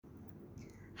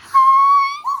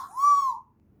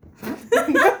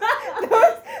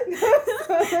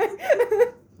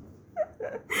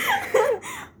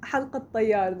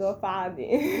الطيار ذو فعادي.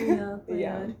 يا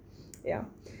طيار. yeah.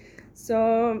 so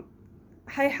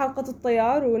هاي حلقة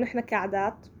الطيار ونحن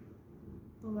قاعدات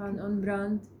طبعا اون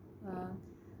براند.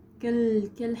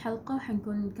 كل حلقة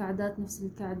حنكون قعدات نفس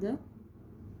القعدة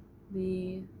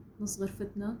بنص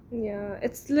غرفتنا. yeah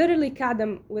it's literally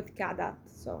قعدة with قعدات,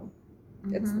 so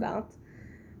it's that.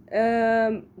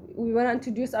 We want to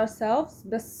introduce ourselves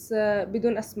بس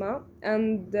بدون أسماء,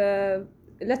 and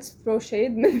let's throw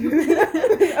shade من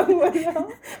الأول.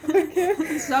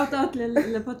 shout out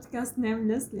للبودكاست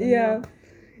nameless. yeah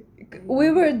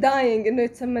we were dying إنه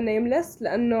يتسمى nameless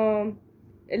لأنه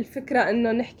الفكرة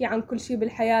إنه نحكي عن كل شيء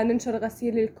بالحياة, ننشر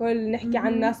غسيل الكل, نحكي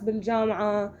عن ناس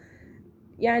بالجامعة,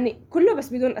 يعني كله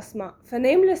بس بدون أسماء.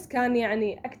 فنيملس كان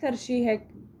يعني أكتر شيء هيك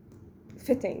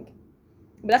fitting.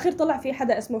 بالأخير طلع في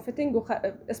حدا اسمه fitting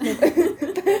اسمه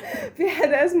في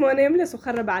حدا اسمه نيملس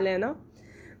وخرب علينا.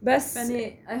 بس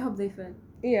يعني I hope they fail.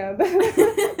 yeah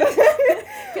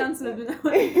cancel.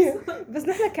 بس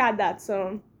نحن قعدات, so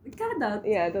قعدات.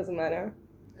 yeah it doesn't matter.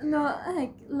 إنه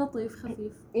هيك لطيف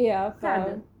خفيف.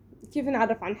 قعدة. كيف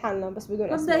نعرف عن حالنا بس بدون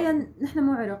اسماء؟ مبدئيا نحن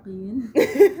مو عراقيين.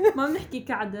 ما بنحكي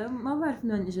قعدة, ما بعرف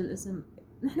من وين اجى الاسم.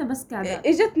 نحن بس قعدة.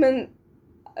 اجت من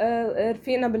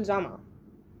رفيقنا بالجامعة.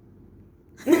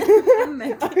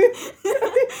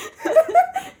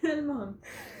 المهم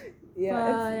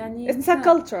يعني it's a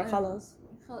culture خلاص.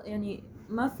 يعني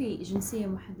ما في جنسية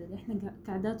محددة, احنا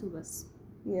قعدات وبس.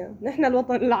 نحن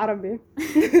الوطن العربي.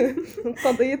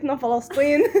 قضيتنا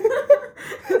فلسطين.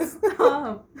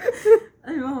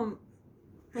 المهم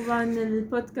طبعا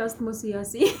البودكاست مو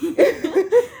سياسي.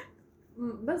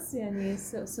 بس يعني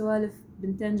سوالف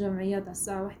بنتين جمعيات على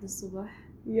الساعة 1 الصبح.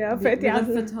 فاتي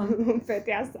غرفتهم.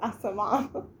 فاتي على الساعة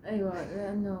 7. أيوة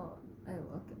لأنه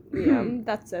أيوة okay.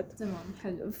 that's it. تمام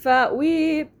حلو.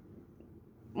 فوي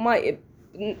ما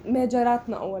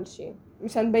ميجراتنا أول شيء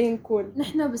مشان نبين كول.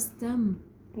 نحن بستم.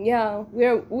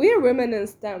 we're women in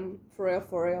STEM for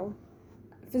real.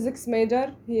 physics major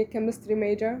هي chemistry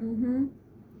major.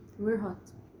 we're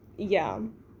hot.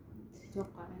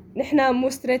 أتوقع يعني. نحن مو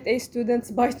straight A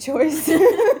students by choice.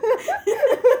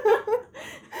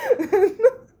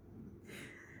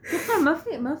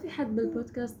 أتوقع ما في حد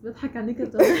بالبودكاست بيضحك عليك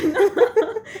طبعا.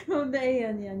 مبدئيا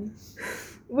يعني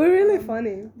we're really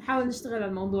funny. نحاول نشتغل على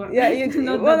الموضوع. you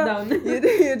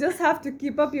just have to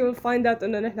keep up, you will find out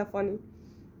إنه نحن funny.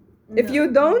 if you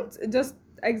don't just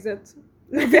exit.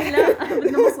 لا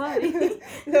بدنا مصاري.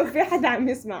 لو في حدا عم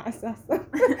يسمع أساسا.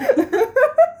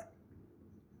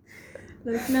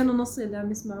 ل2:30 اللي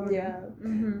عم يسمعونا.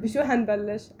 بشو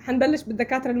حنبلش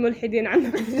بالدكاترة الملحدين عنا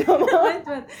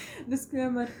بالجامعة.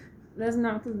 ديسكليمر لازم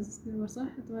نعطي ديسكليمر صح؟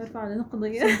 ما يرفع علينا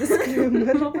قضية.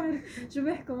 ديسكليمر شو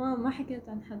بيحكوا ما حكيت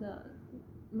عن حدا,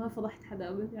 ما فضحت حدا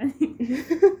قبل يعني.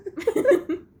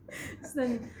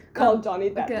 استني call Johnny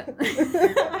Depp.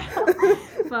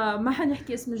 فما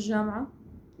حنحكي اسم الجامعة.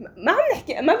 ما عم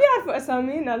نحكي, ما بيعرفوا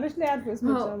أسامينا, ليش لا يعرفوا اسم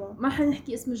الجامعة؟ ما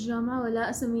حنحكي اسم الجامعة ولا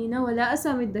أسامينا ولا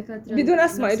أسامي الدكاترة بدون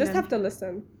أسماء, you just have to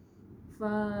listen.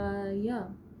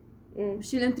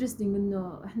 الشيء الانترستينج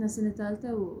إنه إحنا سنة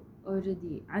ثالثة و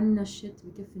already عنا الشيت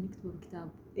بكفي نكتبه بكتاب.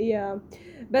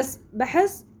 بس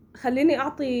بحس خليني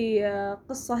أعطي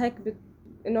قصة هيك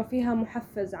إنه فيها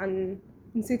محفز عن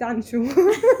نسيت عن شو.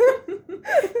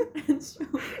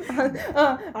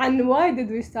 عن why did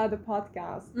we start a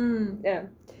podcast.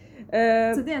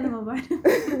 تصدق أنا ما بعرف.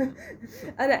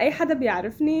 أنا أي حدا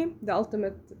بيعرفني the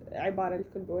ultimate عبارة اللي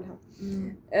كنت بقولها.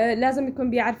 لازم يكون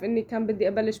بيعرف إني كان بدي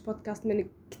أبلش بودكاست من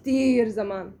كتير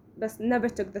زمان بس never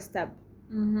took the step.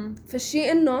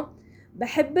 فالشيء إنه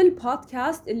بحب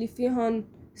البودكاست اللي فيهم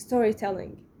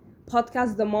storytelling.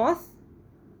 podcast The Moth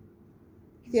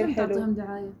كتير حلو. تعطيهم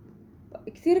دعاية.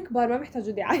 كتير كبار ما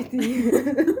بيحتاجوا دعايتي.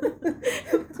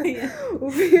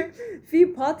 وفي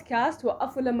بودكاست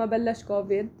وقفوا لما بلش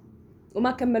كوفيد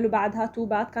وما كملوا بعدها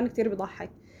توبات, كان كتير بيضحك.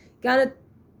 كانت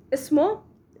اسمه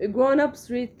Grown Ups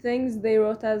Read Things They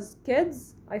Wrote as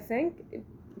Kids I think,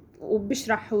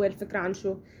 وبيشرح هو الفكرة عن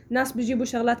شو ناس بيجيبوا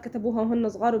شغلات كتبوها وهن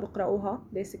صغار وبقرأوها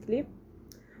basically.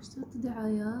 اشتغلت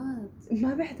دعايات.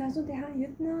 ما بيحتاجوا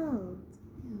دعايتنا.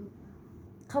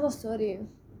 خلص سوري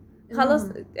خلص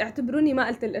اعتبروني ما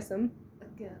قلت الاسم.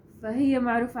 فهي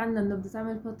معروف عنا انه بدها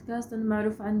تعمل بودكاست, انا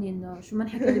معروف عني انه شو ما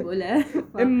نحكي اللي بقوله.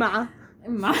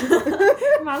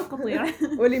 مع القطيع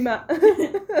ولماء.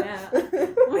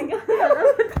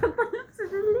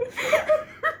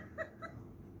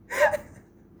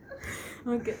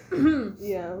 اوكي.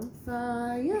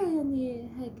 يعني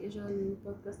هيك اجى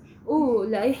البودكاست.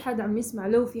 لاي حد عم يسمع,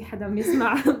 لو في حد عم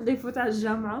يسمع بده يفوت على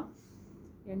الجامعه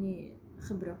يعني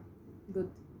خبره good.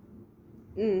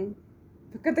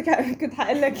 كنت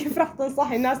حقول لك كيف رح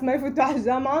تنصحي الناس ما يفوتوا على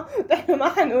الجامعة، نحن ما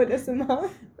حنقول اسمها.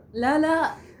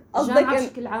 لا قصدك جامعة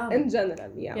بشكل عام in general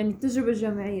يعني التجربة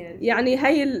الجامعية يعني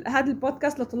هذا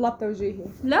البودكاست لطلاب توجيهي.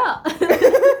 لا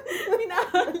مين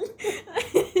قال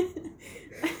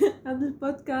هذا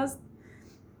البودكاست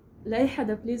لأي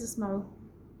حدا بليز اسمعوه.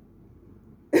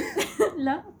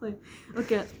 لا طيب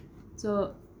اوكي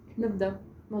نبدأ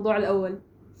الموضوع الأول.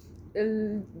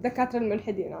 الدكاترة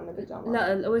الملحدين عنا بالجامعة.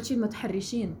 لا الأول شيء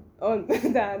المتحرشين.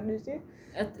 ده أول شيء.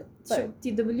 طيب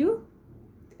TW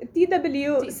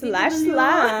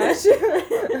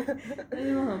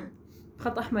المهم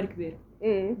خط أحمر كبير.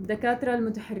 الدكاترة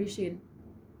المتحرشين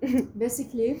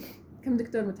basically كم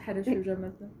دكتور متحرش في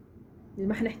جامعتنا اللي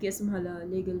ما حنحكي اسمها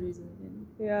legal reason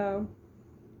يعني.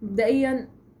 مبدئيا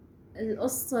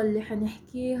القصة اللي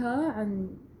حنحكيها عن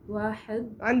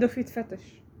واحد عنده فيت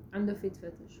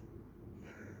فتش.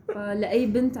 فلأي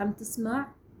بنت عم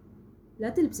تسمع لا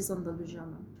تلبسي صندل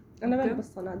بالجامعة. أنا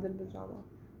بلبس صنادل بالجامعة.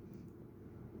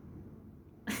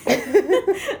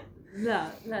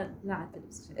 لا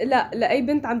تلبس. لا لأي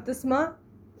بنت عم تسمع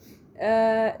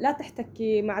لا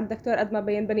تحتكي مع الدكتور قد ما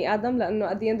بين بني آدم، لأنه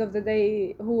at the end of the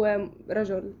day هو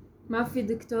رجل. ما في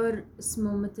دكتور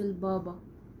اسمه مثل بابا،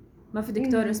 ما في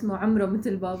دكتور اسمه عمره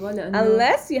مثل بابا، لأنه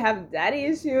unless you have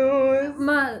daddy issues.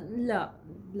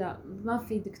 ما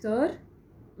في دكتور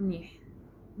منيح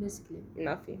basically.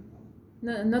 ما في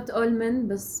not all men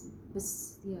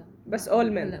بس all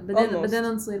men.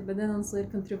 بدنا نصير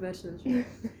controversial شوي.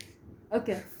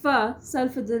 اوكي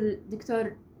فسالفة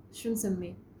الدكتور شو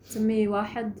نسميه سميه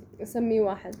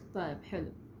واحد. طيب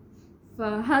حلو.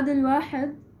 فهذا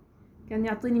الواحد كان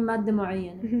يعطيني مادة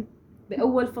معينة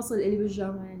بأول فصل إلي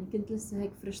بالجامعة، يعني كنت لسه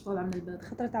هيك فريش طالعة من الباب.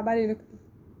 خطرت عبالي نكتة.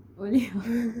 قولي.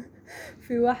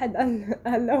 في واحد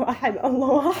قال له واحد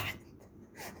الله واحد.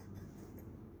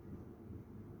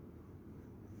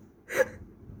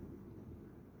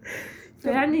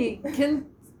 فيعني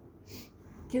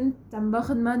كنت عم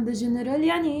باخذ مادة جنرال،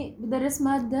 يعني بدرس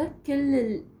مادة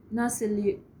كل الناس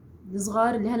اللي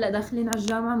الصغار اللي هلأ داخلين على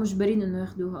الجامعة مجبرين إنه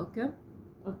ياخدوها. أوكي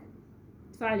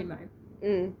تفاعلي معي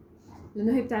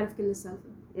لأنه هي بتعرف كل السالفة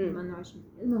بما إنه عايشين.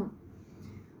 المهم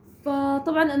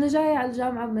فطبعا أنا جاية على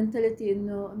الجامعة بمنتاليتي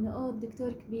إنه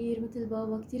الدكتور كبير مثل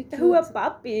بابا كتير كيوت. هو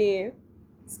بابي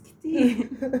كتير.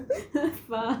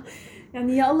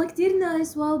 يعني يا الله كتير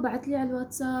نايس، واو بعت لي على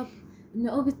الواتساب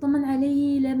إنه بيطمن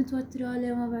علي، لا متوترة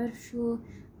لا ما بعرف شو،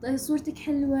 طيب صورتك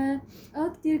حلوة،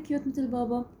 كتير كيوت مثل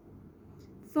بابا.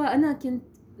 فأنا كنت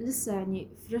لسه يعني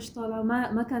فريش طالعة،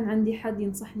 ما كان عندي حد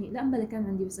ينصحني، لا بلا كان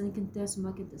عندي بس أنا كنت تاس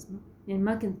وما كنت أسمع، يعني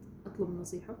ما كنت أطلب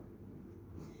النصيحة.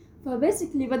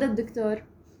 فباسكلي بدأ الدكتور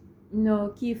إنه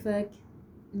كيفك،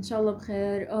 إن شاء الله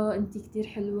بخير، أنتي كتير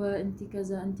حلوة، أنتي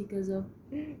كذا.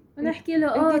 أنا أحكي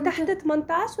له أنتي تحت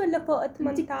 18 ولا فوق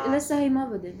 18؟ لسه هي ما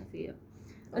بدينا فيها.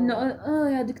 إنه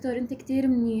يا دكتور أنت كتير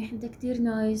منيح، أنت كتير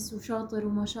نايس وشاطر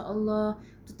وما شاء الله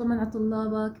بتطمن على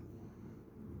طلابك.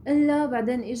 إلا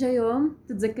بعدين إجا يوم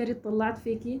تتذكري طلعت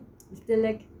فيكي قلت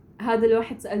لك هذا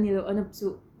الواحد سألني لو أنا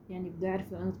بسوق، يعني بدي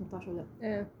أعرف لو أنا 18 ولا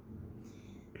لا.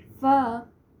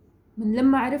 فمن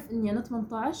لما عرف إني أنا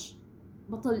 18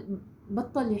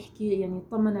 بطل يحكي، يعني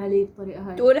يطمن علي بطريقة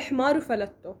هاي، تقول حمار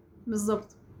وفلته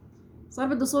بالضبط. صار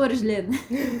بده صور رجلين.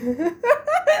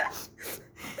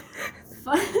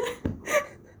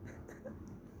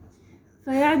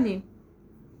 فيعني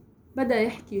بدأ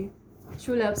يحكي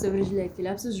شو لابسه برجليك،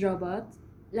 لابسه جرابات،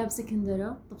 لابسه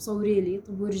كندرة، طب صوري لي،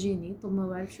 طب ورجيني، طب ما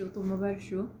بعرف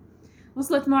شو.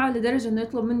 وصلت معه لدرجة انه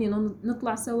يطلب مني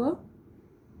نطلع سوا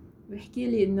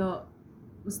ويحكي لي انه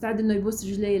مستعد انه يبوس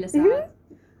رجلي لساعات.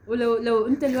 ولو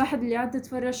انت الواحد اللي قاعد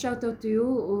تتفرج شاوت اوت تو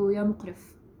يو ويا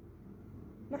مقرف.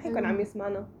 ما حيكون عم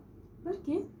يسمعنا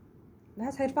بركي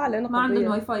الناس حيرفع لنا قضية، ما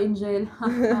عندهم واي فاي انجيل.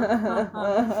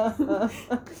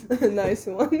 نايس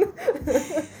وان.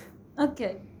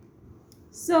 اوكي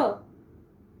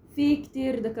في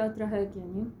كتير دكاترة هيك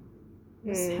يعني،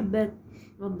 بس حبيت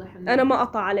اوضح انا ما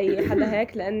قطع علي حدا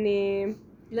هيك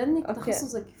لانك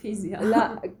تخصصك فيزياء.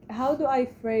 لا how do I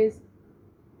phrase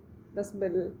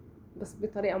بس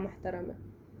بطريقة محترمة.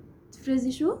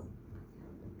 تفرزي شو؟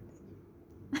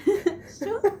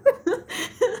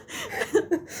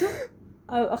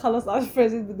 خلص عارف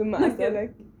phrase بدون ما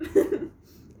أسألك.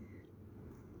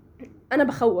 أنا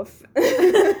بخوف.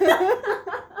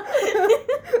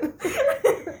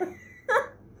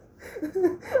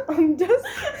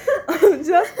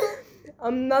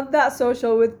 I'm not that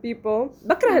social with people.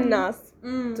 بكره الناس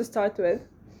to start with.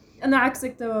 أنا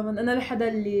عكسك تماماً. أنا الحدا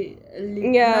اللي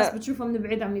الناس بتشوفه من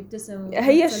بعيد عم يبتسم.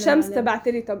 هي الشمس تبعت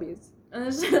لي طبيز. أنا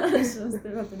الشمس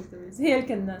تبعت لي طبيز. هي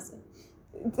الكناسة.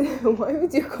 Why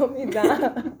would you call me that?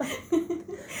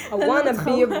 I wanna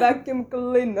be a vacuum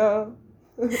cleaner.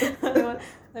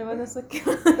 I wanna suck.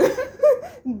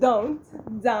 Don't.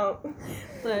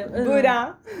 طيب Buddha.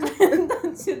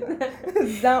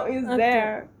 Don't is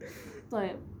there.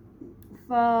 طيب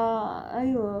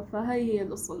فهي هي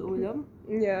القصة الأولى.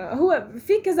 هو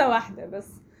في كذا واحدة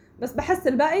بس بحس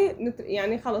الباقي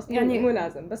يعني خلص يعني مو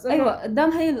لازم بس أيوة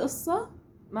قدام هي القصة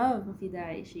ما في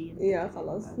داعي شيء.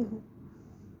 خلاص.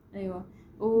 أيوة.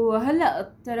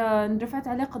 وهلا ترى انرفعت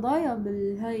عليه قضايا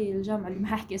بالهاي الجامعة اللي ما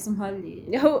ححكي اسمها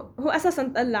اللي هو أساسا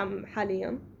تقلع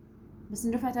حاليا، بس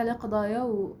انرفعت عليه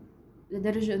قضايا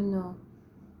لدرجة إنه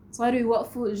صاروا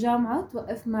يوقفوا الجامعة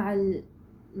توقف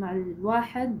مع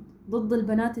الواحد ضد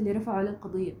البنات اللي رفعوا عليه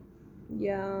القضية.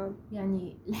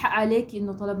 يعني الحق عليك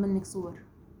إنه طلب منك صور.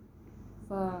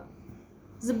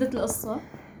 زبدة القصة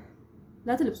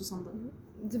لا تلبسوا صندل.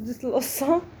 زبدة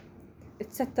القصة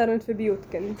تسترن في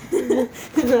بيوتكن.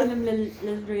 تعلم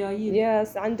للريايين.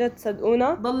 يس عن جد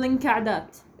صدقونا. ضلن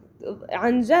كعدات.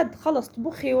 عن جد خلص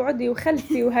طبخي وعدي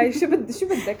وخلفي وهاي شو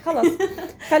بدك خلص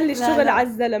خلي الشغل على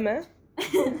الزلمة.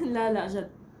 لا جد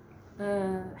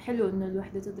حلو إنه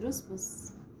الوحدة تدرس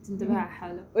بس تنتبه على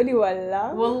حالها. قولي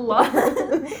والله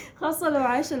خاصة لو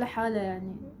عايشة لحالها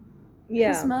يعني.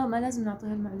 بس ما لازم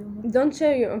نعطيها المعلومة. Don't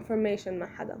share your information مع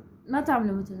حدا. ما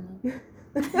تعملوا مثلنا.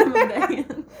 مبدئيا.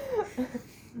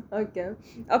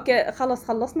 اوكي خلص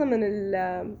خلصنا من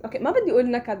اوكي ما بدي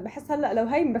اقول نكد، بحس هلا لو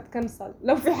هاي بتكنسل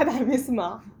لو في حدا عم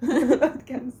يسمع.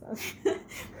 بتكنسل.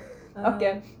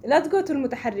 اوكي let's go to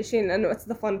المتحرشين لانه it's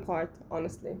the fun part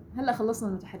honestly. هلا خلصنا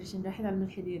المتحرشين رايحين على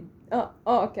الملحدين.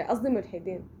 اوكي قصدي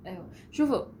ملحدين. ايوه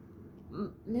شوفوا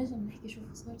ليش عم نحكي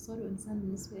شوفوا صاروا انسان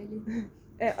بالنسبه لي.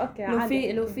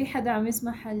 اوكي لو في حدا عم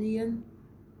يسمع حاليا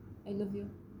I love you.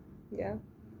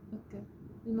 اوكي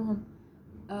المهم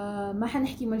ما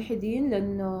حنحكي ملحدين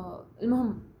لانه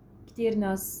المهم كتير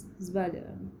ناس زباله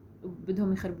يعني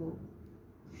وبدهم يخربوا.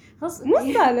 خلص مو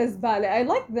زباله I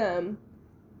like them.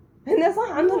 هن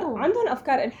صح عندهم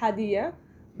افكار الحاديه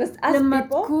بس لما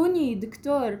تكوني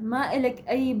دكتور ما إلك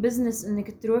اي بزنس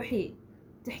انك تروحي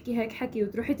تحكي هيك حكي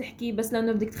وتروحي تحكي بس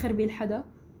لانه بدك تخربي الحدا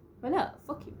فلا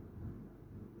fuck you.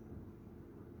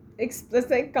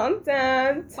 explicit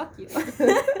content. fuck you.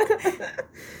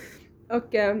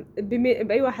 اوكي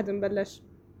باي واحد نبلش؟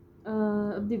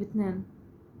 ابدي باثنين.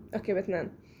 اوكي باثنين.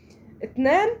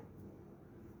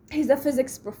 he's a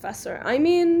physics professor. I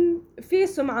mean في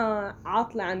سمعة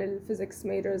عاطلة عن الفيزيكس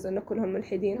majors انه كلهم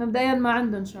ملحدين. مبدئيا ما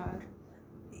عندهم شعر.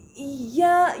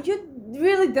 you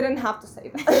really didn't have to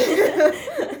say that.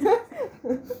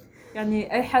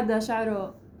 يعني اي حدا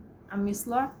شعره عم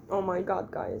يصلع. oh my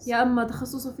god guys. يا اما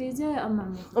تخصصه فيزياء يا اما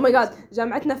عم oh my god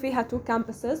جامعتنا فيها 2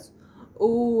 campuses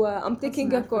و I'm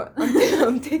taking a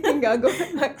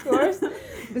course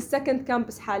بالsecond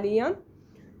campus حاليا.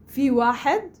 في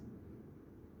واحد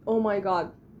oh my god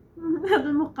هذا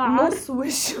المقعد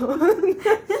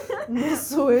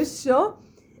نص وشه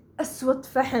اسود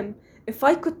فحم. if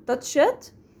I could touch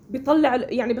it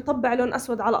بيطبع لون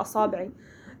اسود على اصابعي.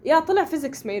 طلع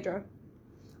physics major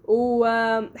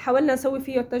وحاولنا نسوي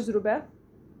فيه تجربة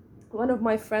one of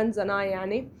my friends and I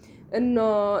يعني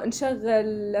إنه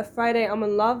نشغل Friday I'm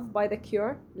in Love by The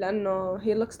Cure لأنه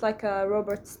he looks like a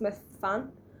Robert Smith fan.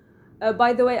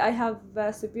 By the way I have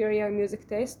superior music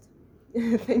taste.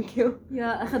 Thank you.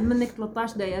 يا أخذ منك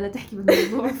 13 دقيقة لا تحكي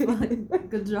بالموضوع.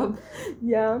 good job.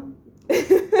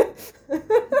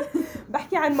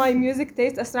 بحكي عن my music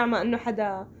taste أسرع ما إنه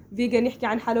حدا فيجن يحكي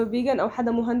عن حاله فيجن أو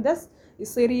حدا مهندس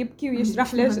يصير يبكي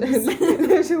ويشرح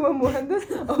ليش هو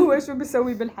مهندس أو هو شو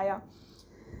بيسوي بالحياة.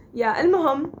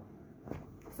 المهم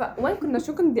وين كنا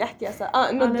شو كنت بدي أحكي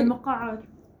إنه على المقعد.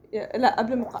 لا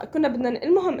قبل المقعد كنا بدنا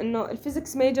المهم إنه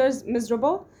الفيزيكس ميجرز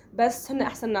miserable بس هن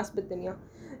أحسن ناس بالدنيا.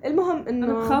 المهم إنه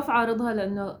أنا بخاف عارضها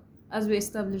لأنه as we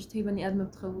established هي بني آدمة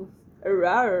بتخوف.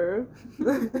 رار.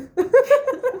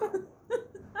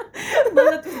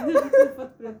 ضلت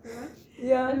الفترة.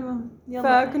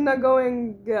 فكنا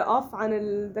going off عن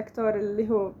الدكتور اللي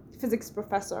هو physics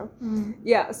professor.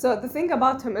 so the thing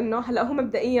about him إنه هلا هو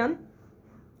مبدئيا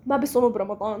ما بيصوموا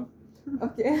برمضان.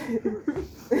 اوكي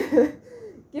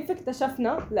كيف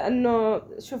اكتشفنا؟ لأنه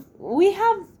شوف we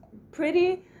have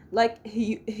pretty like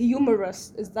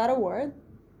humorous is that a word؟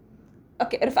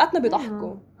 اوكي رفقاتنا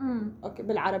بيضحكوا. اوكي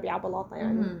بالعربي عبلاطة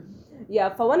يعني.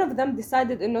 one of them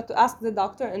decided إنه to ask the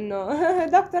doctor إنه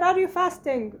doctor are you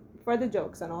fasting for the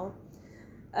jokes and all.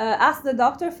 Asked the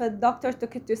doctor فالدكتور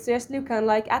took it too seriously وكان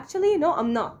like actually no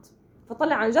I'm not.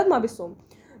 فطلع عن جد ما بيصوم.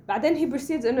 بعدين he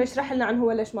proceeds إنه يشرح لنا عن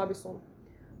هو ليش ما بيصوم.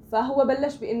 فهو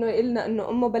بلش بانه يقلنا انه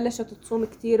امه بلشت تصوم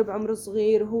كتير بعمر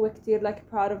صغير، وهو كتير like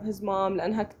proud of his mom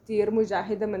لانها كتير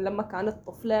مجاهده من لما كانت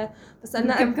طفله. بس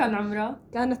كم كان عمرها؟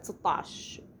 كانت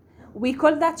 16. we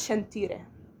call that شنتيره.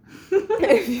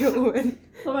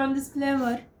 طبعا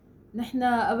disclaimer، نحن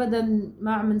ابدا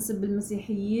ما عم نسب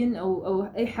المسيحيين او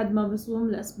اي حد ما بيصوم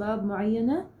لاسباب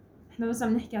معينه، احنا بس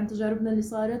عم نحكي عن تجاربنا اللي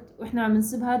صارت، واحنا عم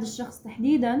نسب هذا الشخص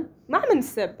تحديدا. ما عم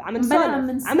نسب، عم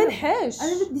نسولف، عم نحش.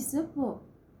 انا بدي سبه.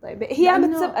 طيب هي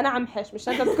عم تسب، انا عم حش، مش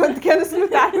انت كنت كان اسمه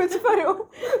تعرفوا تفرقوا.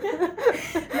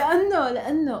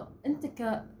 لانه انت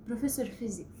كبروفيسور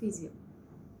فيزياء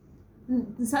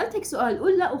سألت هيك سؤال،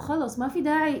 قول لا وخلص، ما في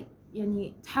داعي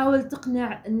يعني تحاول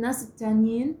تقنع الناس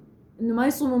التانيين انه ما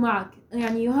يصوموا معك.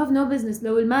 يعني you have no business.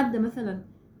 لو المادة مثلا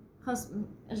خاص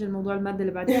اجل موضوع المادة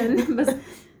اللي بعدين بس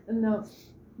انه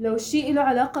لو الشيء له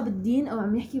علاقة بالدين او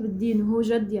عم يحكي بالدين وهو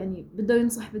جد يعني بده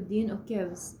ينصح بالدين، اوكي،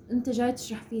 بس انت جاي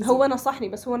تشرح فيزياء. هو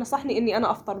نصحني اني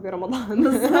انا افطر برمضان.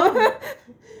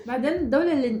 بعدين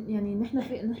الدولة اللي يعني نحن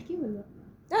في نحكي ولا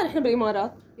لا، نحن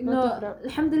بالامارات انه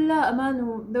الحمد لله امان،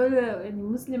 ودولة يعني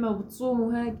مسلمة وبتصوم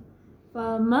وهيك،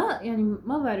 فما يعني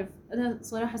ما بعرف، انا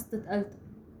صراحة استثقلت.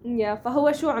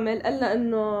 فهو شو عمل؟ قال لنا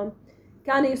انه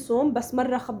كان يصوم، بس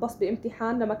مرة خبص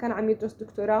بامتحان لما كان عم يدرس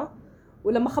دكتوراه،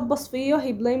 ولما خبص فيه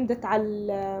هي بليمدت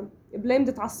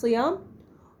على الصيام،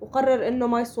 وقرر انه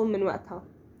ما يصوم من وقتها،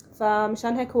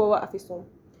 فمشان هيك هو وقف يصوم.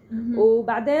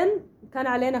 وبعدين كان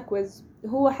علينا كويز،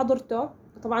 هو حضرته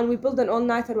طبعا. we build an all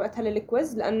nighter وقتها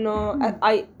للكويز، لانه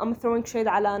I'm throwing shade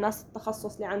على ناس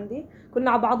التخصص اللي عندي.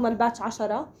 كنا على بعضنا الباتش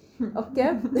 10.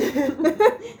 اوكي.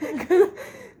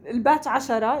 الباتش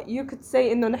 10 you could say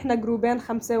انه نحن جروبين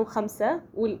 5 و5،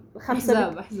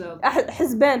 والخمسه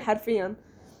حزبين حرفيا.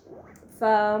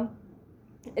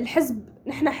 فالحزب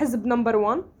نحن حزب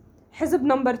نمبر 1، حزب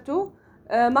نمبر 2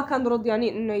 ما كان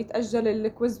رضيانين انه يتأجل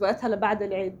الكويز وقتها لبعد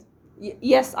العيد.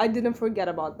 yes I didn't forget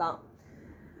about that.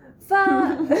 ف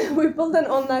we pulled an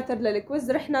all nighter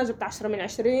للكويز، رحنا جبت 10 من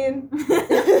 20.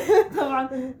 طبعا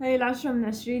هي 10 من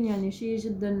 20 يعني شيء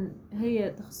جدا، هي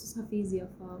تخصصها فيزياء.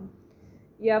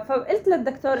 فقلت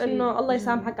للدكتور انه الله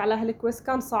يسامحك على هالكويز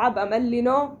كان صعب. قال لي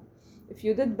no if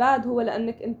you did bad هو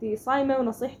لانك انت صايمه،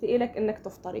 ونصيحتي لك انك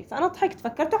تفطري. فانا ضحكت،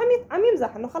 فكرته عم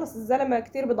يمزح، انه خلص الزلمه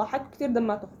كتير بضحك وكتير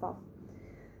دماته خفاف.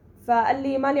 فقال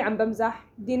لي مالي عم بمزح،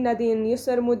 ديننا دين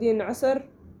يسر مو دين عسر،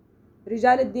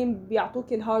 رجال الدين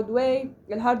بيعطوك الهارد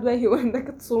واي هو انك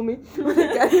تصومي.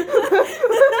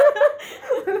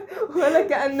 ولا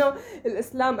كأنه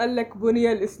الإسلام قال لك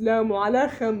بني الإسلام على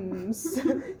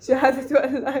 5: شهادة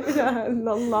أن لا إله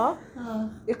إلا الله،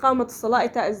 إقامة الصلاة،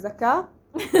 إيتاء الزكاة،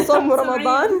 صوم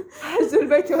رمضان، حج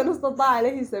البيت ومن استطاع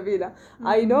عليه سبيلا.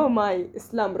 I know my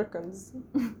Islam ركنز.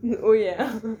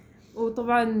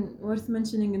 وطبعا worth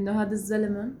mentioning إنه هذا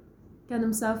الزلمة كان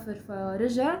مسافر،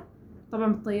 فرجع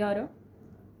طبعا بالطيارة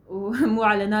ومو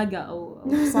على ناقة أو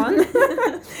حصان.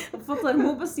 فطر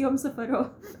مو بس يوم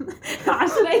سفره،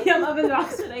 10 أيام قبل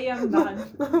و10 أيام بعد.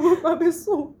 ما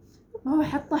بيصوم، ما هو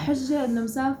حطها حجة إنه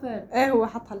مسافر. إيه هو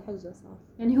حطها الحجة صح.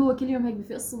 يعني هو كل يوم هيك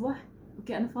بفيق الصبح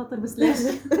اوكي انا فاطر، بس ليش؟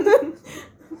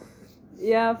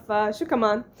 فشو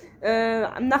كمان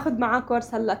عم ناخد معاه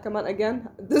كورس هلا كمان again.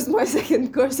 this is my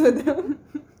second course with him.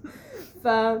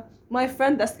 my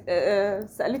friend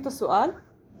سألته سؤال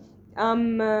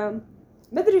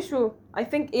مدري شو I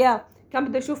think كان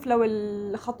بده يشوف لو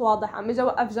الخط واضح، عم اجى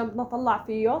وقف جنبنا طلع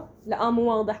فيه لقاه مو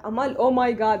واضح، عمال oh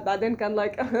my god، بعدين كان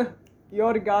like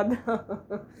your god.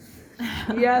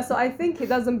 So I think he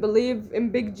doesn't believe in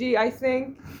Big G, I think.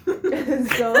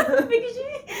 So Big G.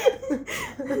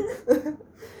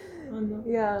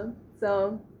 So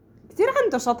كتير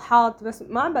عنده شطحات، بس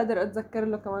ما عم بقدر اتذكر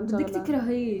له كمان شغلات. بدك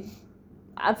تكرهيه.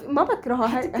 ما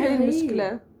بكرهها، هي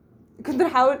المشكلة. كنت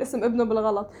رح اقول اسم ابنه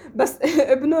بالغلط، بس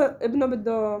ابنه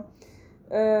بده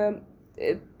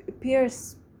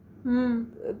بيرس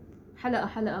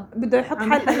حلقة بده يحط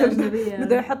حلقة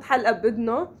بده يحط حلقة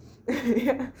بإذنه.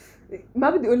 ما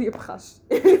بدي اقول يبخش.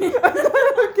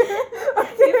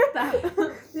 يفتح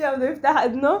بده يفتح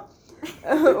اذنه،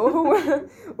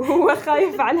 وهو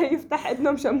خايف عليه يفتح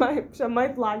اذنه مشان ما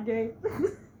يطلع جاي.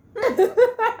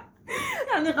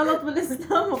 يعني غلط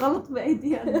بالإسلام وغلط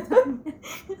بأيدينا.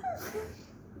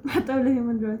 حتى ولا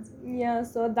human rights.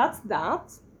 So that's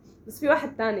that. بس في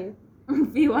واحد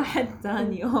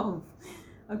تاني.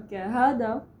 اوكي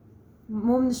هذا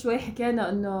مو من شوي حكينا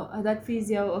انه هداك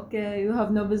فيزياء اوكي you have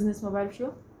no business، ما بعرف شو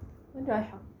وين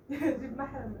رايحة. جيب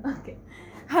محرمة. اوكي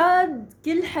هاد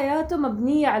كل حياته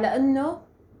مبنية على انه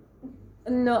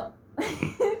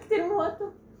كتير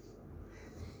مواطن.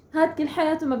 هاد كل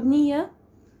حياته مبنية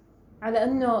على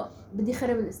انه بدي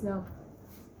خرب الاسلام.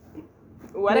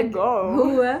 ولا جو.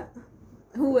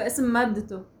 هو اسم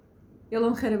مادته يلا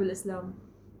نخرب الإسلام.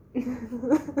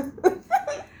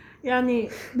 يعني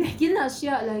بيحكي لنا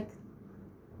أشياء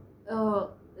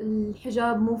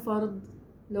الحجاب مو فرض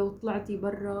لو طلعتي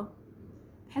برا.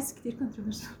 بحس كتير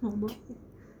كونتروفيرشل الموضوع.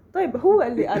 طيب هو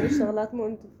اللي قال الشغلات مو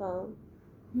انت فاهم.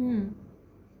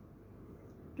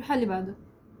 روح اللي بعده.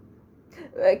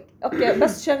 اوكي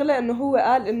بس شغله انه هو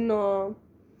قال انه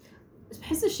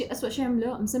بحس الشيء أسوأ شيء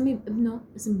عمله مسمي ابنه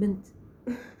اسم بنت.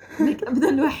 هيك ابنه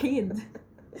الوحيد.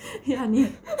 يعني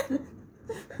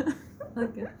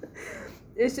اوكي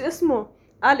ايش اسمه؟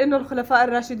 قال انه الخلفاء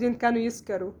الراشدين كانوا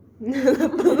يسكروا.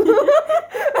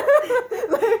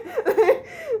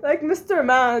 like Mr.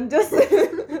 Man just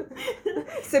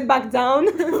sit back down.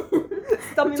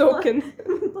 stop talking.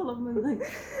 طلب منك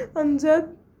عن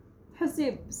جد.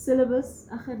 تحسي بالسيلبس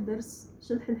آخر درس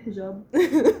شلح الحجاب.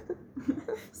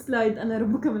 سلايد أنا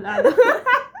ربك من الأعلى.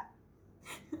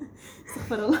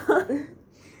 استغفر الله.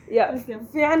 يا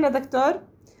في عنا دكتور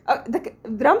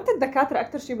درامة الدكاترة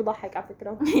أكتر شيء بضحك على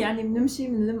فكرة. يعني بنمشي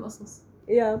بنلم قصص.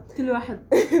 يا كل واحد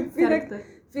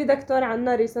في دكتور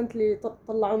عنا ريسنتلي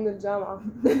طلعوه من الجامعة.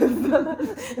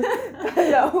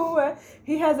 هلا هو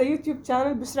he has a YouTube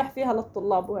channel بشرح فيها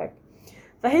للطلاب وهيك.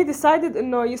 فهي decided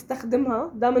إنه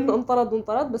يستخدمها دام إنه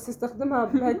انطرد بس يستخدمها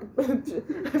بهيك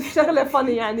بشغلة funny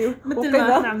يعني مثل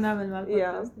ما احنا عم نعمل مع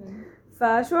البودكاست.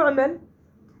 فشو عمل؟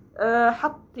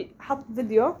 حط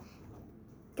فيديو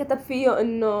كتب فيه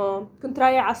إنه كنت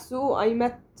رايح على السوق I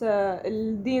met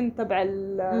الدين تبع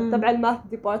الماث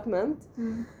ديبارتمنت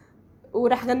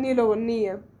ورح غني له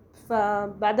غنية.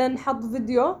 فبعدين حط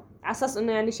فيديو على أساس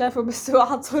إنه يعني شايفه بالسوق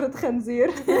حط صورة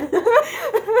خنزير.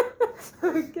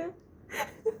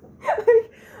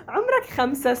 عمرك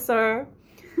 5 سر.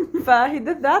 فهي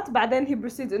did that. بعدين he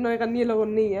proceed إنه يغني له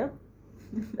غنية.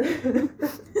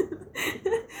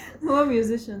 هو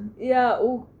ميوزيشن. يا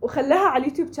وخلاها على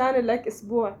اليوتيوب شانل لايك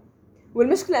أسبوع.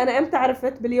 والمشكلة أنا إمتى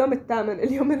عرفت؟ باليوم الثامن،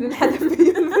 اليوم اللي انحذف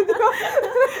فيه الفيديو.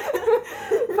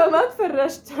 فما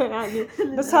تفرجت يعني.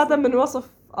 بس هذا من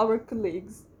وصف our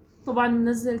colleagues. طبعا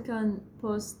منزل كان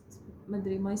بوست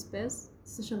مدري ماي سبيس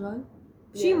لسه شغال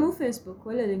شيء مو فيسبوك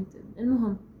ولا لينكدين.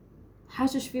 المهم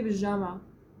حاشش فيه بالجامعة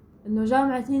إنه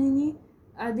جامعة هني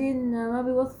قاعدين ما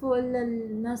بيوظفوا إلا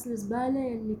الناس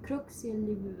الزبالة اللي كروكس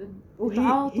اللي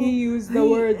بتعاطوا. he used the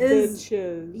word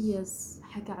bitches. yes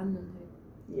حكى عنه هيك.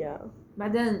 yeah.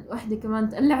 بعدين واحدة كمان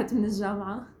تقلعت من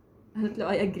الجامعة قالت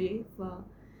له I agree.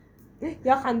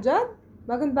 يا عن جد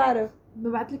ما كنت بعرف.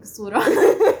 ببعت لك الصورة.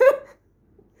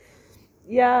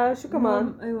 يا شو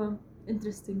كمان. أيوة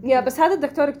interesting. يا بس هذا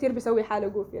الدكتور كتير بيسوي حاله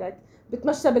جوفي لايك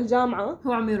بتمشى بالجامعة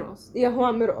هو عم يرقص. هو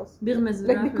عم يرقص بيغمز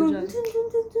بيكون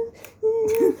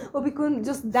وبيكون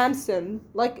just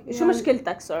dancing like شو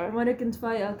مشكلتك صار؟ مرة كنت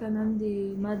فايقة كان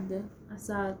عندي مادة على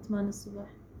الساعة 8 الصبح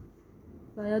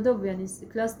فيا دوب يعني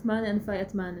كلاس 8 أنا فايقة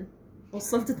 8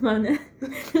 وصلت 8.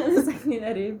 أنا ساكنين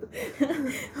قريب.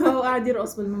 هو قاعد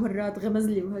يرقص بالممرات غمز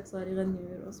لي وهيك صار يغني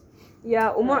ويرقص.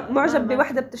 يا ومعجب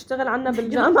بوحدة بتشتغل عنا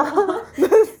بالجامعة.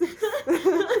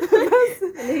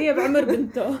 اللي هي بعمر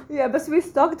بنته. يا بس we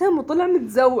stalked him وطلع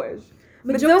متزوج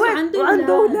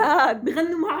وعنده أولاد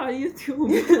بغنوا معه على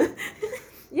يوتيوب.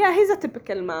 Yeah, he's a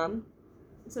typical man.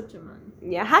 such a man.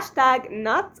 Yeah, hashtag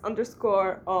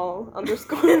not_all_man.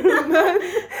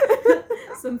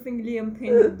 something Liam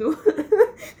Payne would do.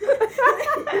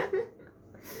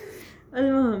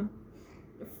 المهم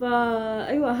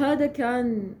فأيوة هذا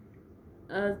كان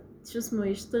شو اسمه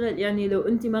يشتغل يعني لو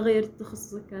أنت ما غيرت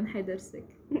تخصصك كان حيدرسك.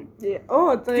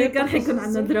 كان حيكون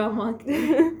عندنا دراما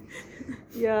كتير.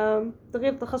 يا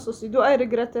تغيير تخصصي do I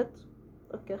regret it؟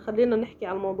 أوكي خلينا نحكي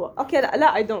عن الموضوع. أوكي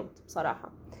لا I don't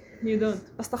بصراحة. You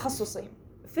don't. بس تخصصي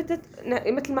فتت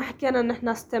مثل ما حكينا إن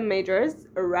إحنا STEM majors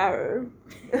rare.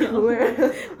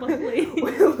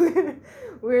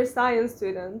 we're science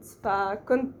students.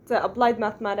 فكنت applied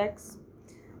mathematics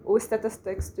و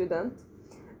statistics student.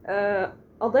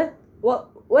 قضيت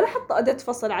ولا حتى قضيت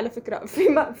فصل على فكرة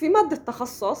في مادة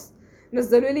تخصص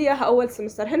نزلوا لي إياها أول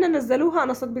سمستر. هنا نزلوها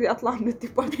أنا صدق بدي أطلع من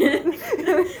الديبارتمنت.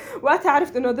 وقتها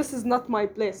عرفت إنه this is not my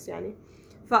place يعني.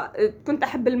 فكنت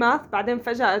أحب الماث بعدين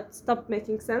فجأة stopped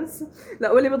making sense.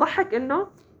 لا واللي بضحك إنه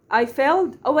I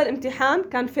failed أول امتحان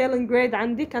كان failing grade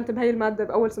عندي كانت بهاي المادة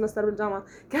بأول سمستر بالجامعة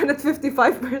كانت 55%.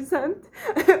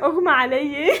 أغمى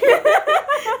علي.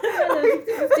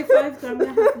 55 تعمل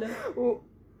حفلة.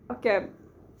 أوكي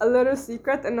a little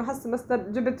secret إنه هالسمستر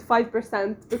جبت 5%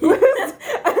 because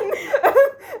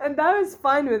and I was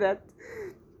fine with it.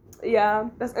 Yeah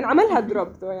بس انعملها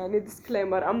دروب though يعني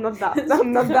disclaimer I'm not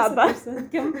that bad.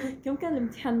 كم كان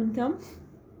الامتحان من كم؟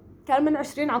 كان من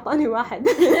 20 عطاني واحد.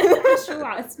 شو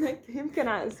على اسمك؟ يمكن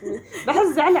على اسمي، بحس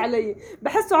زعل علي،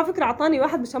 بحسه على فكرة عطاني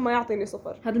واحد مشان ما يعطيني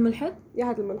 0. هذا الملحد؟ يا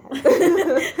هذا الملحد.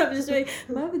 قبل شوي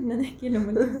ما بدنا نحكي له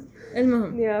ملحد.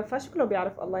 المهم يا فشكله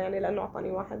بيعرف الله يعني لأنه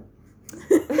عطاني واحد.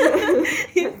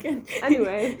 يمكن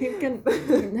anyway يمكن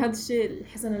هذا الشيء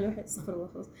الحسن الوحيد. استغفر الله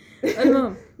خلاص.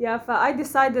 المهم يا I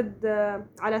decided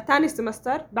على تاني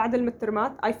سمستر بعد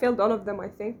المترمات. I failed all of them I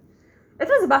think. It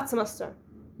was a bad semester.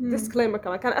 disclaimer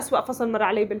كمان كان أسوأ فصل مر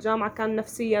علي بالجامعة، كان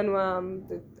نفسيا و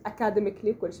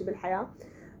academically كل شيء بالحياة.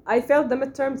 I failed the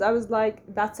midterms. I was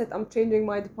like that's it, I'm changing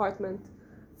my department.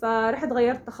 فرحت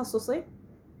غيرت تخصصي.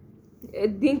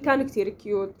 الدين كان كتير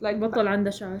كيوت like بطل عنده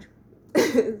شعر.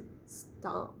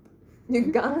 stop you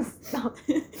gotta stop.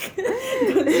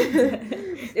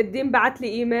 الدين بعت لي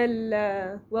ايميل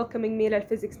welcoming me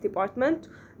للphysics department.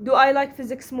 Do I like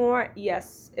physics more?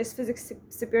 Yes. Is physics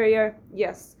superior?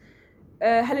 Yes.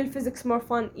 هل الفيزيكس more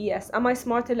fun? Yes. Am I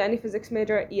smarter than any physics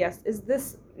major? Yes. Is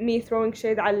this me throwing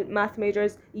shade على math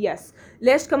majors? Yes.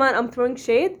 ليش كمان I'm throwing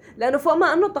shade؟ لأنه فوق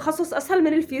ما أنه التخصص أسهل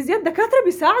من الفيزياء الدكاترة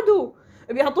بيساعدوا،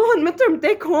 بيعطوهم midterm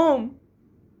take home.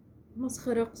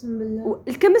 مسخرة أقسم بالله.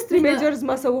 الكيمستري ميجرز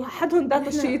ما سووا حدهم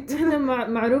داتا شيت. احنا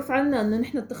معروف عنا إنه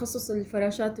نحن التخصص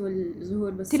الفراشات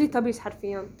والزهور بس. تيلي تابيز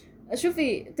حرفيا.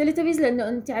 شوفي تيلي تابيز لأنه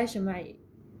أنت عايشة معي.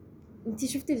 أنت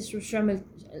شفتي شو عملت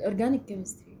الأورجانيك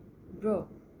كيمستري برو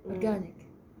أورجانيك.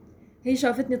 هي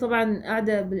شافتني طبعا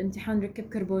قاعدة بالامتحان ركب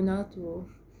كربونات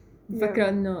وفكرة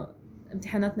إنه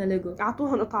امتحاناتنا ليجو.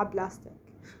 أعطوهم قطع بلاستيك.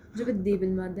 جبت دي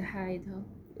بالمادة حاعيدها.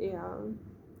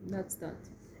 That's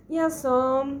that.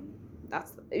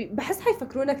 بحس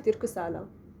حيفكرونا كتير كسالى.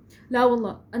 لا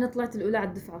والله أنا طلعت الأولى على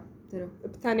الدفعة ترى.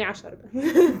 بثاني 10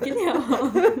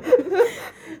 كلها.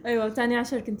 أيوة بثاني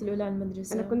 10 كنت الأولى على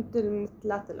المدرسة. أنا كنت من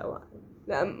 3 الأوائل.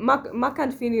 لا ما كان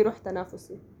فيني روح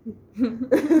تنافسي.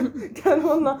 كان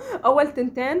والله أول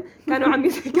 2 كانوا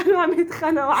عم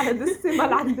يتخانقوا على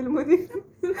ديسيمال عند المدير.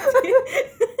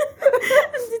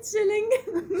 عندي تشيلينج.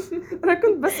 أنا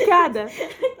كنت بس قاعدة.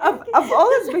 I've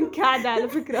always been قاعدة على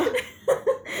فكرة.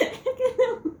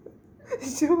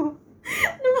 شو؟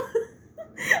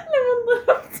 لما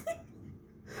ضربت.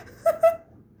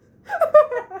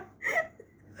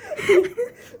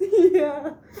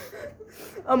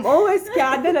 I'm always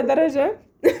قاعدة لدرجة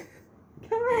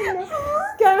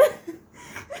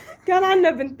كان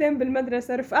عنا بنتين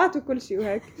بالمدرسة رفقات وكل شيء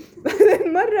وهيك.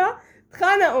 بعدين مرة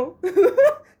تخانقوا.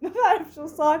 ما بعرف شو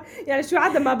صار يعني شو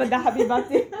عادة ما بدها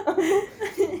حبيباتي.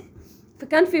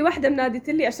 فكان في وحدة منادت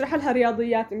لي أشرح لها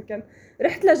رياضيات يمكن،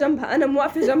 رحت لجنبها أنا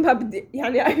موقفة جنبها بدي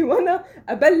يعني أيوة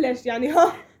أبلش يعني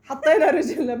ها حطينا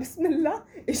رجلنا بسم الله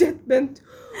إجت بنت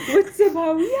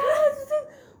وتسيبها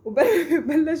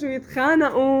وبلشوا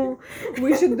يتخانقوا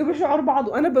ويشدوا بشعر بعض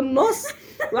وأنا بالنص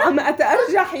وعم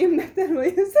أتأرجح يمنة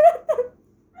ويسرة.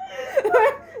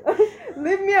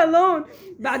 leave me alone.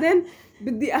 بعدين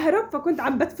بدي أهرب فكنت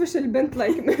عم بدفش البنت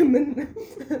like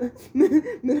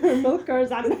من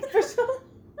الملكرز عم بدفشها.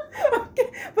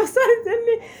 فصارت تقول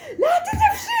لي لا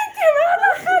تدفشيتي ما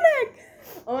دخلك.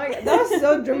 Oh my god, that was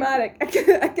so dramatic.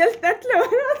 أكلت أكلة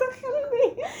وأنا دخلني.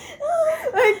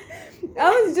 Like I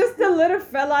was just a little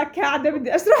fella قاعدة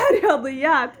بدي أشرح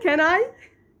رياضيات. Can I?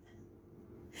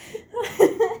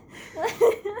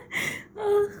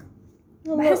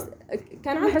 بحس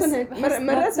كان عندكم هيك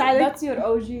مرت عليك. That's your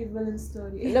OG villain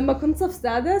story. لما كنت صف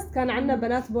سادس كان عندنا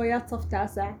بنات بويات صف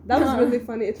تاسع. That was really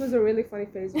funny. It was a really funny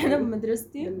phase. أنا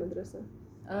بمدرستي بالمدرسة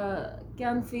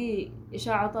كان في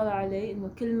إشاعة طالعة علي إنه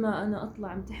كل ما أنا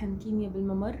أطلع امتحان كيمياء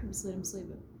بالممر بصير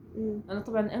مصيبة. أنا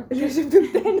طبعاً ليش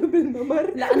بتمتحنوا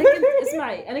بالممر؟ لا أنا كنت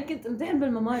اسمعي أنا كنت امتحن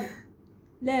بالممر.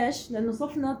 ليش؟ لأنه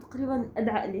صفنا تقريباً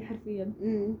أدعى لي حرفياً.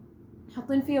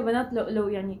 حاطين فيها بنات لو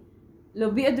يعني لو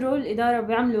بيقدروا الإدارة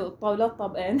بيعملوا طاولات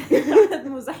طابقين.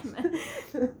 مو زحمة.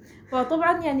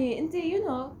 فطبعاً يعني أنت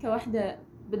كواحدة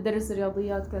بتدرس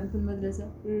رياضيات كانت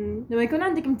بالمدرسة لما يكون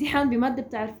عندك امتحان بمادة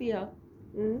بتعرفيها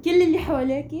كل اللي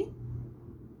حواليكي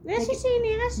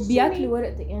غششيني بياكلوا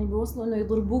ورقتك يعني بيوصلوا إنه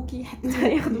يضربوكي حتى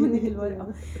ياخذوا منك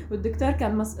الورقة. والدكتور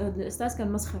كان الأستاذ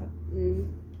كان مسخرة.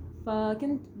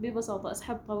 فكنت ببساطة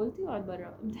أسحب طاولتي وأقعد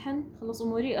برا امتحان خلص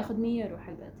أموري أخذ 100 أروح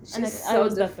البيت.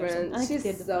 أنا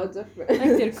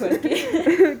كتير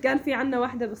كوركي. كان في عنا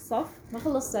واحدة بالصف ما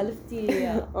خلص سالفتي.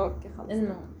 أوكي خلص.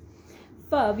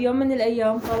 فبيوم من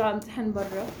الأيام طالعة امتحان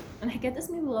برا. أنا حكيت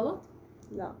اسمي بالغلط؟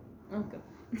 لا.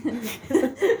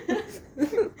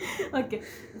 أوكي.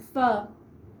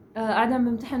 قاعدة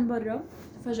بامتحان برا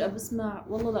فجأة بسمع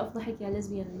والله لا أفضحك يا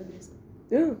لزبيان المدرسة.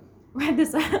 واحدة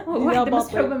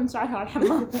مسحوبة من شعرها على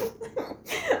الحمام.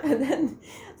 بعدين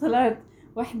طلعت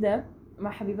واحدة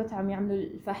مع حبيبتها عم يعملوا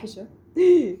الفاحشة.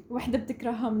 واحدة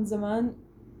بتكرهها من زمان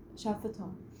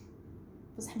شافتهم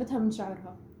فسحبتها من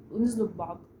شعرها ونزلوا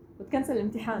ببعض وتكنسل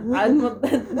الامتحان. عاد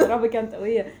الضربة كانت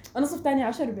قوية. أنا صف تاني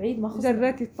 10 بعيد ما خصنا.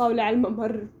 جريتي الطاولة على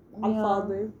الممر على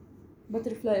الفاضي.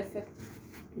 بترفلاي افكت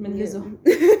من لزو.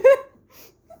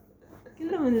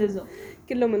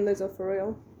 كله من لزو for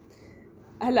real.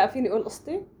 هلا فيني اقول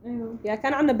قصتي؟ ايوه. يا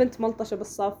كان عنا بنت ملطشة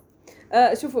بالصف.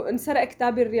 شوفوا انسرق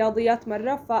كتابي الرياضيات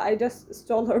مرة I just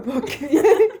stole her book.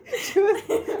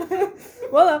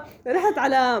 والله رحت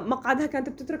على مقعدها كانت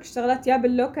بتترك الشغلات يا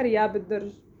باللوكر يا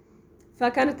بالدرج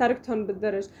فكانت تاركتهم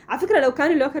بالدرج. على فكرة لو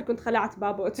كان اللوكر كنت خلعت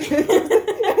بابه.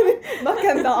 ما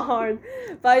كان that hard.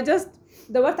 I just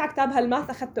دورت على كتابها الماث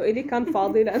أخذته إلي كان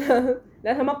فاضي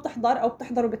لأنها ما بتحضر أو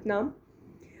بتحضر وبتنام.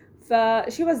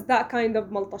 she was that kind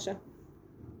of ملطشة.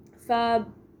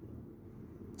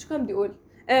 شو كان بدي أقول؟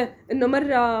 إنه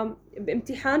مرة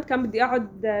بامتحان كان بدي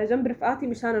أقعد جنب رفقاتي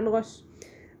مشان نغش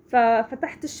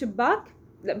ففتحت الشباك.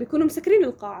 لا بيكونوا مسكرين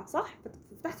القاعة صح؟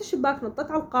 فتحت الشباك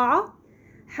نطيت على القاعة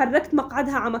حركت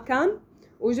مقعدها على مكان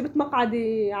وجبت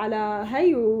مقعدي على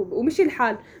هي ومشي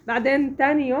الحال. بعدين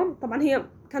تاني يوم طبعا هي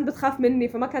كانت بتخاف مني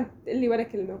فما كانت تقول لي ولا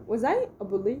كلمة وزي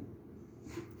أبو لي.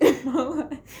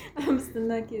 أنا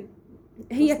مستناكي.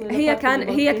 هي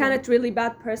كانت really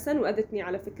bad person وأذتني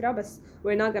على فكرة بس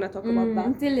we're not gonna talk about that.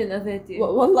 انت اللي أذيتي.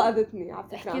 والله أذتني على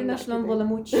فكرة. احكي لنا شلون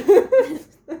ظلموش.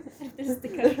 عرفت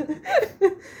الاستيكر.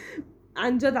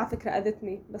 عن جد على فكرة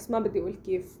أذتني بس ما بدي أقول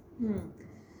كيف.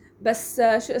 بس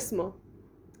شو اسمه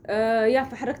يا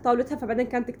فحركت طاولتها فبعدين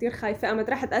كانت كتير خايفة. قامت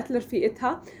راحت قالت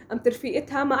لرفيقتها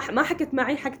رفيقتها ما حكت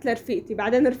معي حكت لرفيقتي.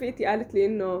 بعدين رفيقتي قالت لي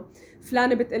إنه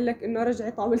فلانة بتقلك إنه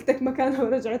رجعي طاولتك مكانها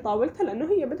ورجعي طاولتها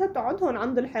لأنه هي بدها تقعد هون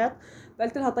عند الحيط.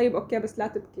 فقلت لها طيب أوكي بس لا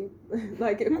تبكي.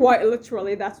 like quite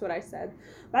literally that's what I said.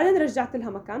 بعدين رجعت لها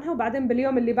مكانها وبعدين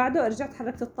باليوم اللي بعده رجعت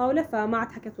حركت الطاولة فما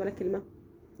عاد حكت ولا كلمة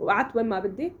وقعدت وين ما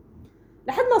بدي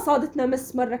لحد ما صادتنا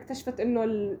مس مرة اكتشفت إنه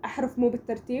الأحرف مو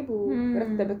بالترتيب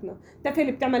ورتبتنا. بتعرفي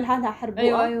اللي بتعمل هذا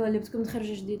حربوقة. أيوة اللي بتكون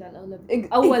متخرجة جديد على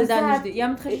الأغلب. أول دان جديد يا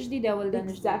متخرجة جديد يا ولدان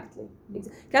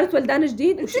جديد. كانت ولدان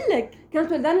جديد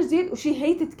كانت ولدان جديد وشي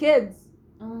hated kids.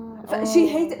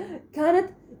 شي hated كانت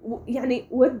يعني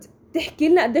ود تحكي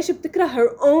لنا قديش بتكره her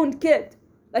own kid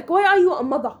like why are you a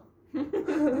mother.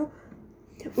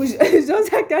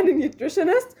 وجوزها كان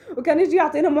nutritionist وكان يجي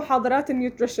يعطينا محاضرات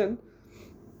nutrition.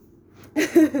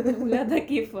 ولادها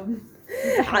كيفهم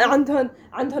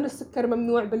عندهم السكر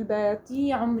ممنوع بالبيت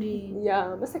يا عمري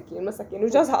يا مسكين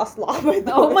وجوزها أصلع.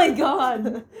 oh my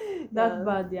god that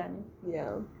bad يعني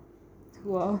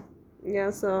واو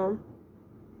so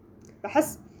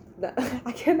بحس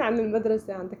حكينا عن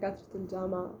المدرسة عن دكاترة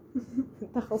الجامعة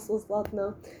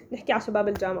تخصصاتنا نحكي على شباب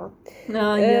الجامعة.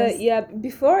 يا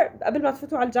before قبل ما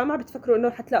تفوتوا على الجامعة بتفكروا إنه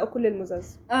حتلاقوا كل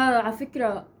المزز. على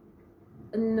فكرة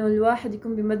إنه الواحد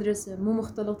يكون بمدرسة مو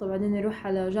مختلطة بعدين يروح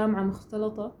على جامعة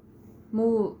مختلطة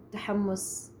مو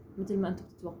تحمس مثل ما أنتم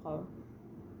بتتوقعوا.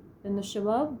 لأنه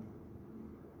الشباب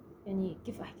يعني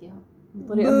كيف أحكيها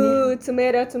بطريقة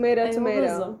منيحة.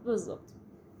 توميرا بالضبط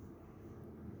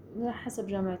حسب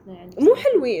جامعتنا يعني مو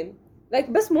حلوين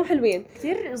بس مو حلوين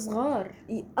كتير صغار.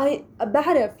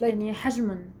 بعرف يعني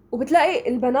حجما وبتلاقي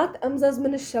البنات أمزز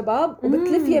من الشباب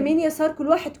وبتلف يمين يسار كل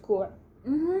واحد كوع.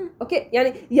 اوكي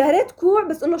يعني يا ريت كوع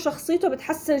بس انه شخصيته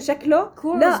بتحسن شكله.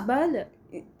 لا زبالة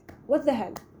what the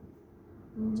hell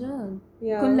جد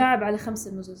كل لاعب على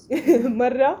 5 مزز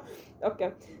مرة.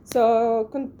 اوكي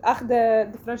كنت اخذ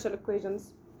differential equations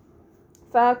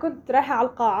فكنت رايحة على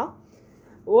القاعة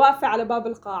وواقفة على باب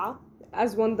القاعة as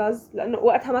one does لأنه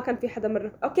وقتها ما كان في حدا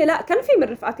من اوكي لا كان في من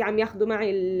رفقاتي عم ياخدوا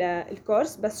معي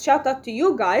الكورس بس shout out to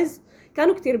you guys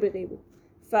كانوا كتير بيغيبوا.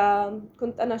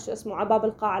 فكنت أنا على باب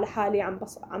القاعة لحالي عم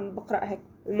بقرأ هيك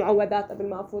المعوذات قبل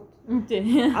ما أفوت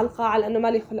على القاعة لأنه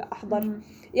مالي خلق أحضر.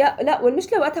 لا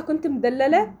والمشكلة وقتها كنت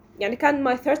مدللة يعني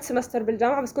كان my third semester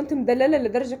بالجامعة بس كنت مدللة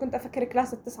لدرجة كنت أفكر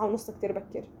كلاس 9:30 كتير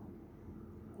بكير.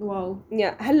 واو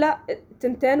هلا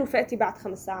 2 وفقتي بعد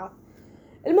 5 ساعات.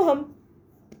 المهم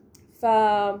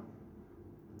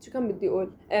شو كان بدي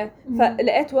أقول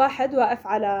فلقيت واحد واقف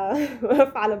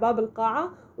على باب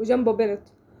القاعة وجنبه بنت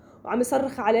وعم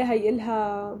يصرخ عليها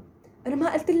يقلها أنا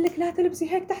ما قلت لك لا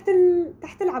تلبسي هيك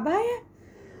تحت العباية.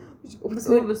 بس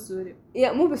مو بالسوري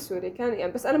مو بالسوري كان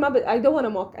يعني بس أنا ما I don't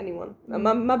wanna mock anyone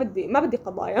ما بدي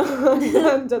قضايا.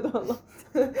 جد والله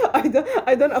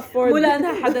I don't afford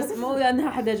مو لأنها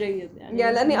حدا جيد يعني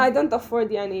لأني I don't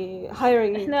afford يعني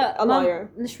hiring a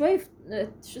lawyer. شوي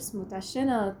شو اسمه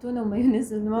تعشينا تونة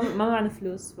ومايونيز ما معنا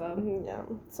فلوس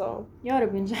يا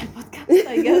رب ينجح البودكاست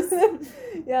I guess.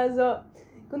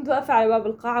 كنت واقفة على باب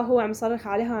القاعة وهو عم يصرخ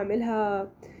عليها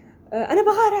وعملها انا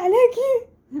بغار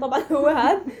عليكي. طبعا هو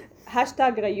هذا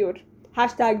هاشتاج غيور،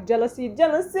 هاشتاج جلسي.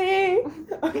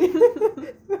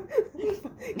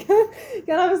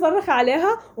 كان عم يصرخ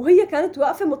عليها وهي كانت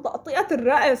واقفة مطقطقة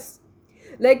الرأس.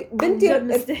 بنتي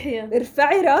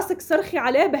ارفعي راسك، صرخي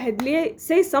عليه، بهدليه،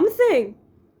 say something.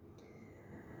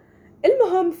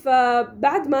 المهم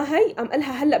فبعد ما هي قام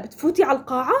قالها هلا بتفوتي على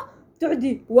القاعة،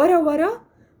 بتقعدي ورا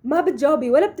ما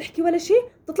بتجاوبي ولا بتحكي ولا شيء،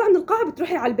 تطلع من القاعة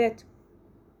بتروحي على البيت.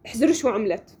 احذروا شو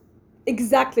عملت.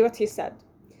 exactly what he said.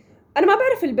 أنا ما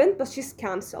بعرف البنت بس she's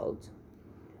cancelled.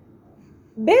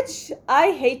 bitch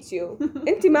I hate you.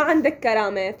 أنت ما عندك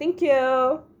كرامة. thank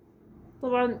you.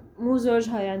 طبعا مو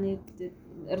زوجها يعني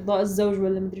إرضاء الزوج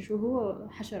ولا مدري شو، هو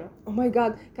حشرة. oh my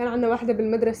god. كان عندنا واحدة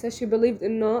بالمدرسة she believed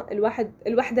إنه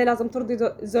الوحدة لازم ترضي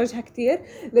زوجها كتير،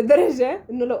 لدرجة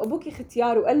إنه لو أبوكي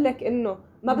ختيار وقال لك إنه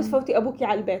ما بتفوتي أبوكي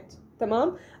على البيت،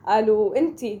 تمام، قالوا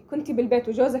أنتي كنتي بالبيت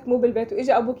وجوزك مو بالبيت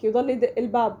وإجا أبوكي وضل يدق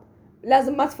الباب،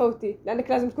 لازم ما تفوتي لأنك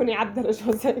لازم تكوني عبدة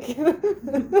لجوزك.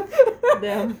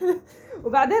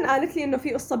 وبعدين قالت لي إنه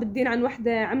في قصة بالدين عن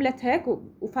وحدة عملت هيك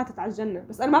وفاتت على الجنة،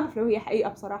 بس أنا ما بعرف لو هي حقيقة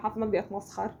بصراحة، فما بدي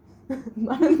أتمسخر.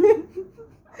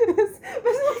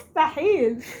 بس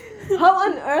مستحيل. how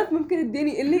on earth ممكن الدين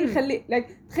يقول لي يخلي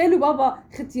تخيلوا بابا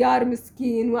ختيار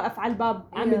مسكين واقف على الباب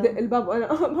عم يدق الباب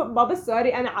وانا بابا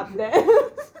سوري انا عبده.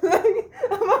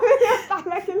 ما بدي افتح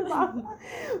لك الباب.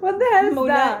 what the hell is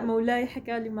that؟ مولاي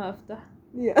حكى لي ما افتح.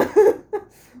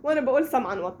 وانا بقول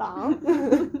سمعا وطاعة.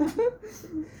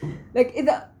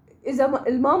 اذا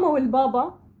الماما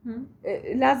والبابا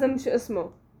لازم شو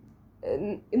اسمه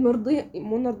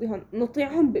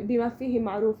نطيعهم بما فيه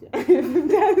معروف يعني.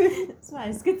 اسمعي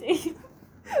اسكتي.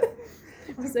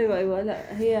 بس ايوه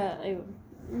لا هي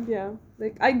ايوه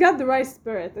I got the right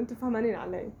spirit. انتوا فهمانين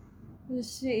علي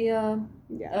الشيء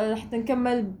حتى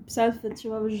نكمل بسالفة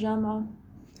شباب الجامعة.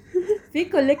 في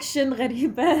كوليكشن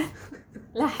غريبة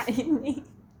لاحقيني.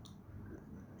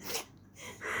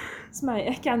 اسمعي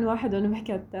احكي عن واحد وانا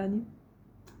بحكي عن الثاني.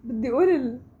 بدي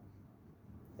اقول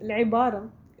العبارة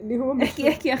اللي هو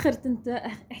احكي اخرت انت،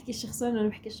 احكي الشخصين وانا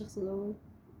بحكي الشخص الاول.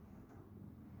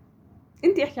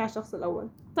 انت احكي على الشخص الاول.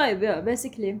 طيب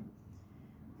باسيكلي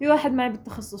في واحد معي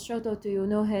بالتخصص shout out to you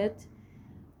no hate،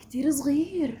 كتير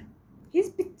صغير، he's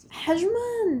big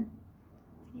حجما،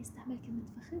 فيني استعمل كلمة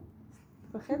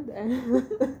فخد.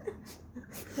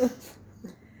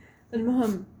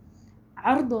 المهم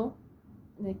عرضه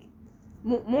هيك،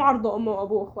 مو عرضه امه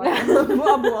وابوه اخوان. مو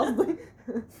ابوه قصدي.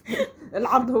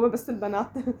 العرض هو بس البنات.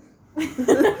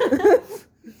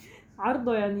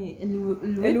 عرضه يعني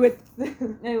الوت.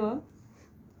 ايوه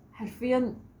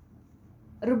حرفيا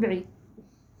ربعي،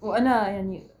 وانا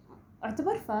يعني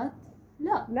اعتبر فات.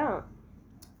 لا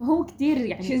هو كتير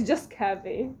يعني she's just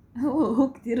heavy.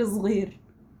 هو كتير صغير،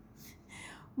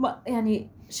 ما يعني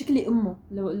شكلي امه،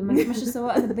 لما نتمشى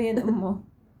سوا انا ببين امه.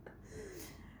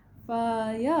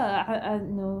 فيا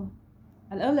انه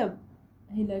على الاغلب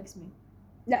he likes me.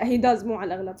 لا he does مو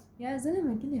على الاغلب يا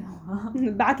زلمه كل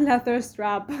هو. بعت لها thirst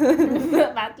trap.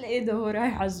 بعت لي ايده وهو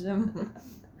رايح على الجيم.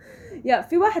 يا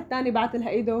في واحد تاني بعت لها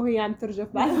ايده وهي عم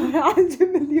ترجف بعد ما راح على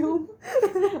الجيم اليوم.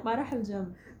 ما راح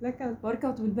الجيم، لكن ورك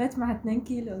اوت بالبيت مع 2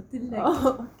 كيلو. قلت لك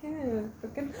اوكي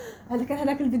هذا كان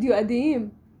هذاك الفيديو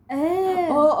قديم.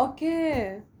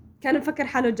 اوكي كان مفكر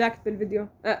حاله جاكت بالفيديو.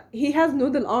 he has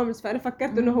noodle arms، فانا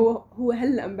فكرت انه هو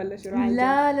هلا مبلش يروح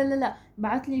على الجيم. لا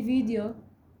بعت لي فيديو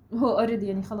هو اوريدي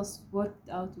يعني خلص وركت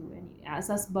اوت يعني على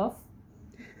اساس باف،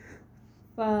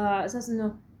 فاساس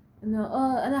انه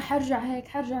انا حرجع هيك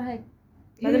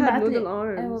بعدين بعت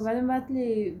لي بعدين بعت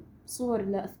لي صور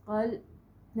لاثقال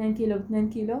 2 كيلو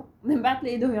ب2 كيلو، بعدين بعت لي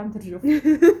ايده وهي عم ترجف.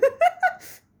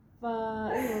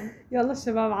 ايوه يلا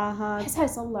الشباب عاهات. بحس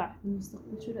حيصلع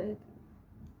بالمستقبل، شو رايك؟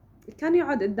 كان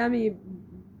يقعد قدامي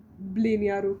بلين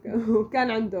يا روكا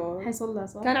وكان عنده حيصلع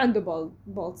صح؟ كان عنده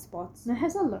bald spots. ما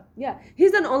حيصلع.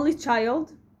 he's an only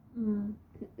child.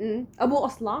 أبوه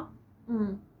أصلع.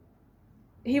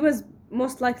 he was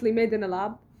most likely made in a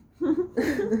lab.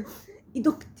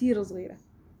 إيده كتير صغيرة.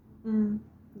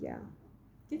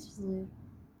 كتير صغير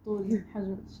طول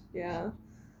حجم.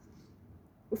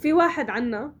 وفي واحد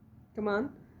عنا كمان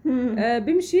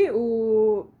بيمشي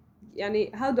و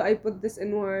يعني how do I put this in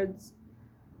words،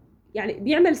 يعني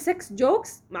بيعمل sex jokes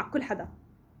مع كل حدا،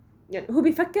 يعني هو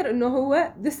بيفكر انه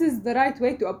هو this is the right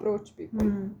way to approach people.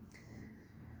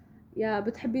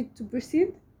 بتحبي to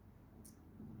proceed؟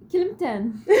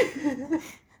 كلمتين.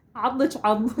 عضك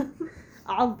عض.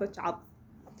 عضك عض.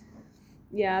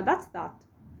 that's that.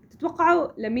 تتوقعوا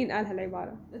لمين قال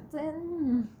هالعبارة؟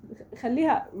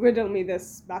 خليها riddle me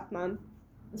this Batman.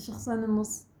 الشخصين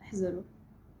النص احذروا.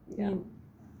 مين؟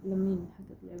 لمين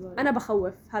حكت العبارة؟ انا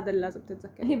بخوف، هذا اللي لازم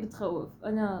تتذكر. هي بتخوف،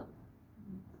 انا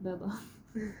بابا.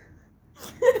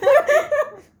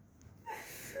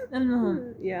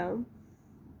 المهم يا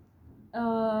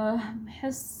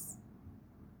بحس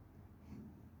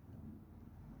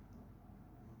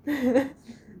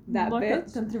that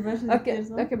bitch.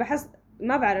 اوكي بحس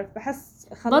ما بعرف، بحس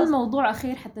خلص ضل موضوع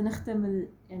اخير حتى نختم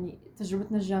يعني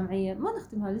تجربتنا الجامعيه، ما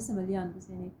نختمها لسه مليان، بس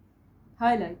يعني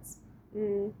هايلايتس.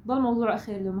 ضل موضوع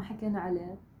اخير لو ما حكينا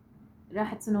عليه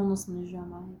راحت 1.5 سنة من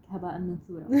الجامعه هيك هباء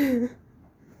منثورا.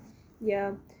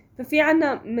 يا ففي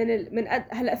عنا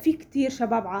هلا في كتير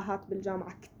شباب عاهات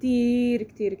بالجامعه، كتير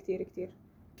كتير كتير كتير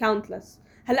countless.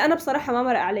 هلا انا بصراحه ما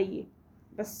مرق علي،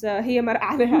 بس هي مرق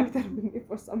عليها اكثر مني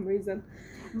for some reason.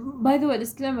 باي ذا واي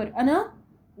ديسكليمر، انا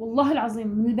والله العظيم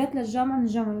من البيت للجامعه، من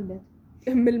الجامعه للبيت،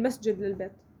 من المسجد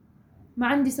للبيت. ما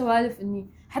عندي سوالف اني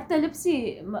حتى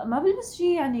لبسي ما بلبس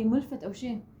شيء يعني ملفت او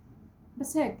شيء،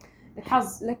 بس هيك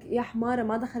حظ. لك يا حماره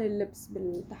ما دخل اللبس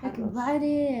بالتحرش. لكن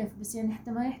بعرف، بس يعني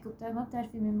حتى ما يحكوا بتاع، ما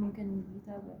بتعرفي مين ممكن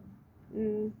يتابع.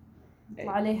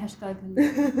 يطلع عليه هاشتاج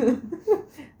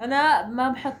انا ما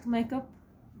بحط ميك اب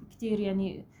كتير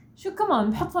يعني، شو كمان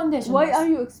بحط فاونديشن. Why are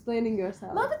you explaining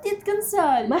yourself؟ ما بدي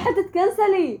اتكنسل. ما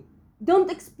حتتكنسلي.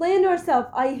 Don't explain yourself.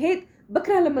 I hate،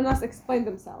 بكره لما الناس explain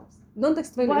themselves. Don't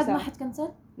explain وعد yourself. ما حتكنسل.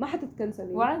 ما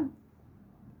حتتكنسلي. وعد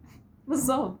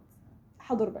بالضبط.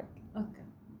 حضر بك. اوكي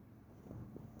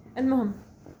المهم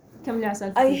كملي على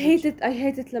سالفة.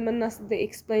 I hate it لما الناس they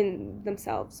explain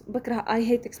themselves. بكره I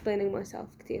hate explaining myself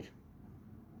كتير.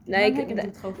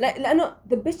 لأنه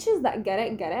the bitches that get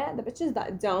it, the bitches that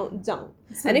don't.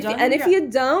 And if you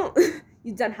don't,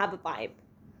 you don't have a vibe.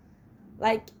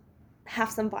 Like have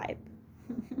some vibe.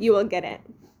 You will get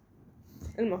it.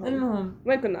 المهم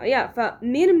وين كنا؟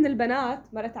 فمين من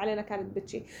البنات مرت علينا كانت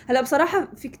بتشي. هلا بصراحة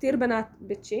في كتير بنات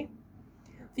بتشي.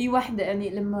 في واحدة يعني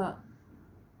لما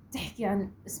تحكي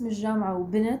عن اسم الجامعة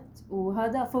وبنت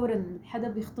وهذا فورا حدا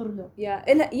بيخطر له.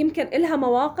 يمكن إلها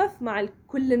مواقف مع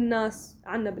كل الناس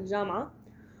عنا بالجامعة،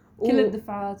 كل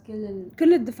الدفعات،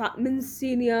 كل الدفعات من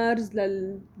السينيورز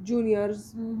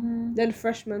للجونيورز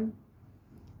للفريشمان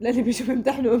للي بيجوا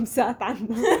بيمتحنوا امسات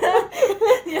عنا.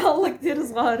 يا الله كتير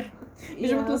صغار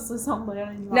بيجوا مثل الصيصان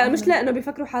يعني. لا مش لانه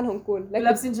بيفكروا حالهم كول،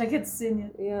 لابسين جاكيت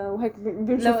السينيور وهيك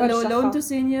بيمشوا فرشة. لو انتم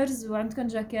سينيورز وعندكم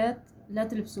جاكيت لا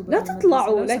تلبسوا، لا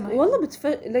تطلعوا والله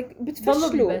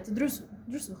بتفشلوا.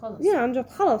 درسوا خلص. عن جد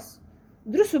خلص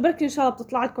درسوا، بركي ان شاء الله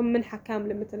بتطلع لكم منحة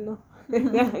كاملة مثلنا.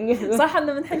 صح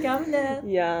انه منحة كاملة.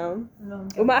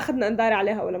 وما اخذنا انذار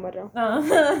عليها ولا مرة.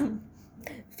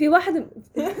 في واحد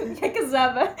يا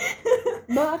كذابة.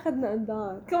 ما اخذنا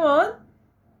انذار كمان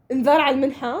انذار على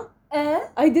المنحة.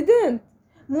 I didn't.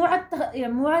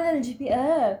 مو على الجي بي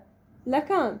اي. لا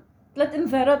كان 3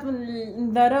 انذارات من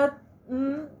الانذارات.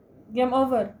 جيم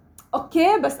اوفر.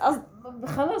 اوكي بس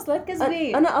خلاص لا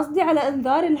تكذبي. انا قصدي على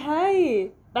انذار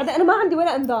الهاي. بعدين انا ما عندي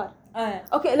ولا انذار.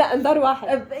 اوكي لا انذار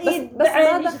واحد بس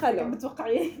ما دخلوا.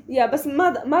 بتوقعي بس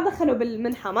ما دخلوا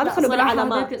بالمنحة، ما دخلوا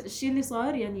بالعلامات. الشيء اللي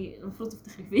صار يعني المفروض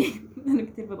تفتخري فيه. انا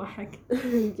كثير بضحك.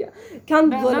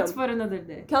 كان ظلم.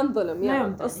 كان ظلم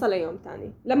يعني قصة ليوم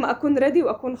تاني لما اكون ريدي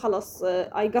واكون خلص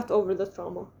I got over the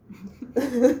trauma.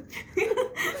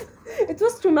 It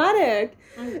was traumatic.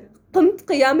 قمت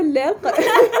قيام الليل.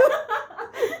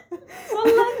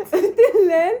 صلت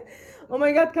الليل. Oh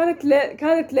my god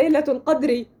كانت ليلة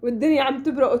القدر والدنيا عم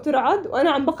تبرق وترعد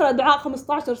وأنا عم بقرأ دعاء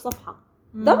 15 صفحة.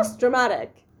 That was traumatic.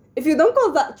 If you don't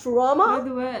call that trauma. by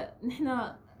the way نحن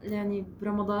يعني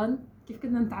برمضان كيف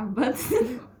كنا نتعبد.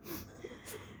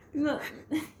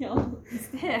 يا الله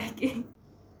مستحيل أحكي.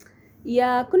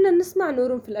 كنا نسمع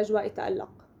نور في الأجواء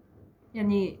تألق.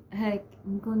 يعني هيك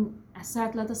نكون على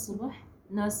الساعة 3 الصبح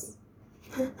ناس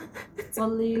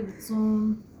بتصلي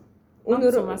بتصوم.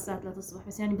 ونور على الساعة 3 الصبح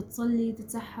بس يعني بتصلي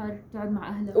تتسحر تقعد مع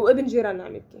أهلها وابن جيراننا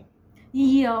عم يبكي.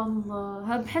 يا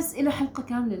الله هذا بحس إله حلقة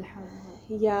كاملة لحالها.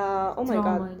 يا oh my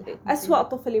god أسوأ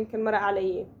طفل يمكن مرق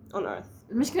علي on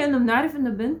earth. المشكلة إنه بنعرف إنه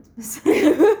بنت بس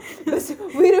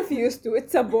we refuse to.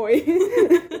 It's a boy.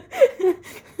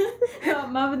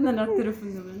 ما بدنا نعترف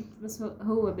إنه بنت بس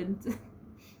هو بنت.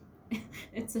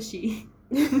 It's a she.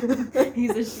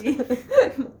 He's a she.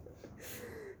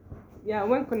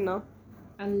 وين كنا؟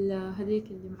 هذيك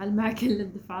اللي معلمة كل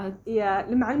الدفعات.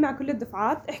 اللي معلمة كل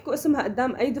الدفعات احكوا اسمها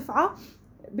قدام أي دفعة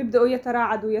بيبدأوا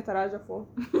يتراعدوا ويتراجفوا.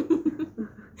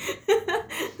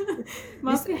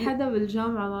 ما في حدا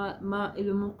بالجامعة ما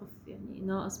له موقف يعني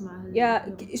ناقص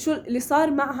معها. شو اللي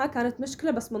صار معها كانت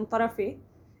مشكلة بس من طرفي.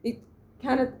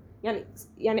 كانت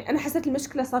يعني أنا حسيت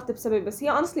المشكلة صارت بسببي بس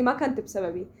هي honestly ما كانت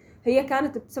بسببي. هي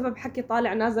كانت بسبب حكي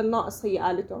طالع نازل ناقص هي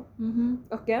قالته.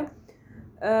 أوكي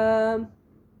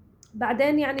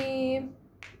بعدين يعني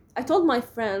I told my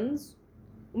friends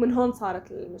ومن هون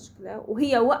صارت المشكلة،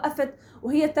 وهي وقفت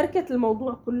وهي تركت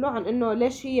الموضوع كله عن إنه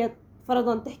ليش هي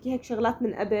فرضاً تحكي هيك شغلات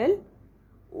من قبل،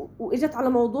 وإجت على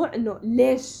موضوع إنه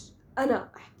ليش أنا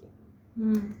أحكي.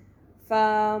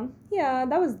 yeah,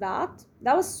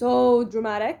 that was so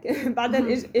dramatic. بعدين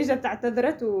إجت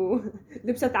اعتذرت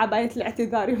ولبست عباية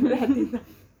الاعتذار يوم الاعتذار.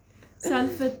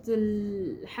 سالفة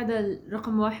حدا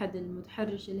رقم 1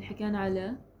 المتحرش اللي حكينا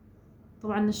عليه،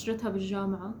 طبعا نشرتها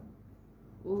بالجامعة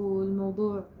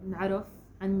والموضوع انعرف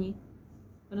عني.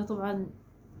 أنا طبعا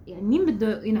يعني مين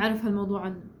بده ينعرف هالموضوع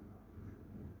عنه؟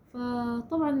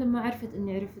 فطبعا لما عرفت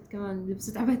اني عرفت كمان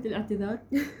لبست عباية الاعتذار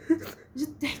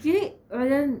جت تحكي،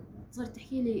 وبعدين صارت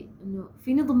تحكي لي انه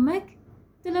فيني ضمك؟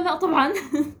 قلت لها لا طبعا.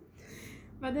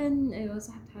 بعدين ايوه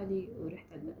سحبت حالي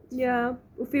ورحت على البيت. يا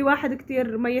وفي واحد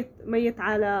كتير ميت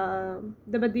على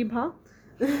دباديبها.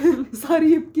 صار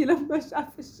يبكي لما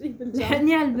شاف الشيء بالجامعة.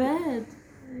 لحقني على البيت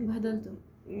بهدلته.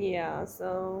 يا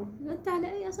انت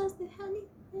على اي اساس تلحقني؟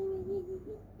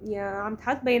 يا عم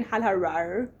تحاول تبين حالها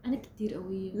رار. انا كتير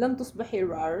قوية. لن تصبحي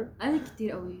رار. انا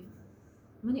كتير قوية.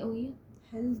 ماني قوية؟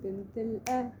 هل بنت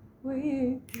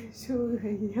القهوة شو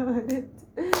غيرت؟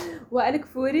 وائل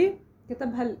كفوري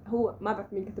كتبها هو ما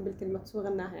بعرف مين كتب الكلمة بس هو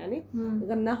غناها يعني.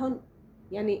 غناهم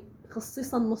يعني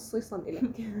خصيصا نصيصا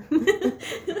إلك.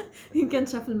 يمكن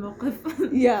شاف الموقف.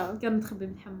 يا كان متخبي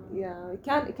بالحمام. يا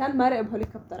كان مارق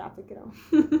بهوليكوبتر على فكرة.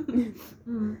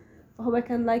 فهو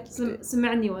كان لايك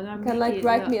سمعني وانا عم كان لايك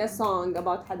write me a song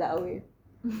about حدا قوي.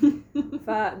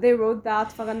 they wrote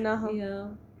that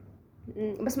فغناها.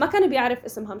 بس ما كان بيعرف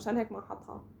اسمها مشان هيك ما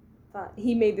حطها.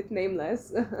 he made it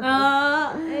nameless.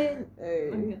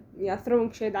 يا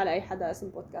throwing shade على أي حدا اسم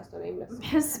بودكاست nameless.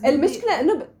 بحس المشكلة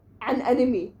إنه عن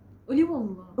أنمي. قولي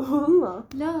والله. والله.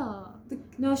 لا.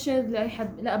 no shade لأي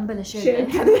حد. لا بلا shade لأي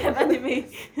حد بحب أنمي.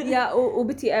 يا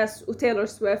وBTS وتايلور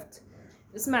سويفت.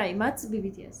 اسمعي ما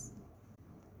تسبي BTS.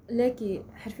 ليكي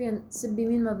حرفيا سبي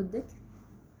مين ما بدك.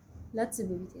 لا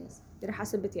تسبي BTS. رح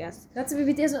أسب BTS. لا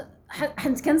تسبي BTS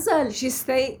حنتكنسل. She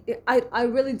say I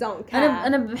really don't care.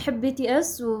 أنا بحب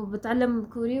BTS وبتعلم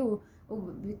كوري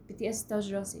وBTS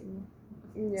تاج راسي.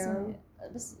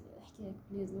 بس احكي لك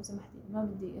بليز لو سمحتي ما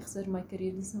بدي أخسر ماي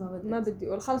كارير لسه ما بدي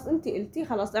أقول خلاص أنتي قلتي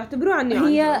خلاص اعتبروه عني.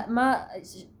 هي ما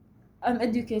I'm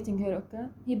educating her okay.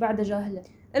 هي بعد جاهلة.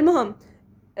 المهم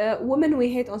women we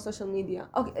hate on social media.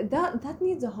 Okay, that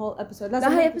needs a whole episode.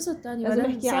 لا هي episode تاني. لازم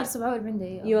نحكي صار 47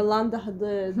 دقيقة. يولاندا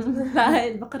ضد. لا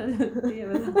هاي البقرة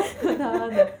الهندية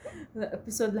هذا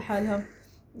episode لحالها.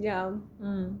 يا.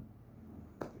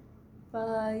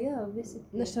 فيا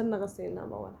basically. نشرنا غسيلنا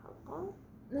بأول حلقة.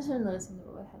 نشرنا غسيلنا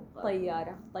بأول حلقة.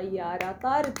 طيارة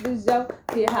طارت بالجو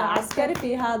فيها عسكر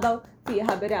فيها ضو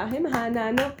فيها براهم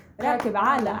هانانو راكب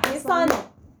على حصانه.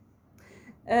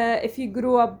 if you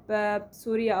grew up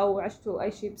بسوريا أو عشتوا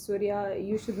أي شيء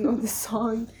بسوريا you should know this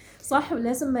song. صح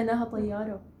ولا سميناها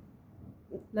طيارة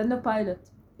لأنه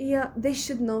pilot. Yeah, they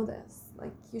should know this.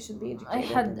 Like you should be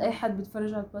educated. أي حد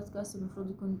بتفرج على البودكاست المفروض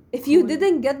يكون. If you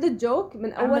didn't get the joke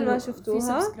من أول ما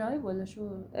شفتوها. في subscribe ولا شو؟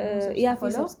 yeah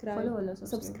في subscribe. follow ولا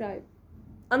subscribe.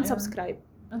 unsubscribe.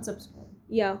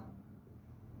 unsubscribe. yeah.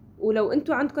 ولو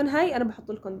أنتوا عندكم هاي أنا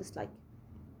بحط لكم dislike.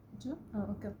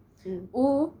 أوكي.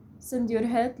 send your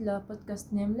hate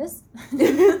لبودكاست نيملس.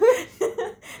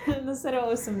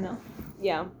 نسرقوا اسمنا.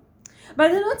 yeah.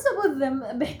 بعدين واتساب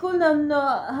ذم بيحكوا لنا انه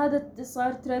هذا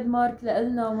صار تريد مارك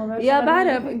لنا وما بعرف. يا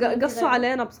بعرف قصوا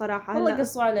علينا بصراحه. والله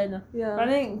قصوا علينا.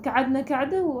 بعدين قعدنا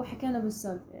قعده وحكينا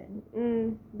بالسالفه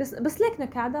يعني. بس ليكنا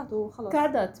قعدات وخلص.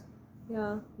 قعدات.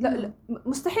 يا لا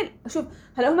مستحيل. شوف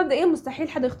هلا هو مبدئيا مستحيل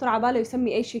حدا يخطر على باله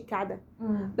يسمي اي شيء قعده.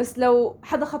 بس لو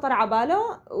حدا خطر على باله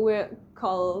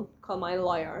call my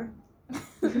lawyer.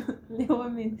 اللي هو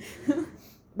مين؟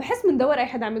 بحس بندور اي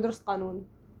حدا عم يدرس قانون.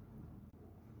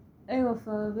 ايوه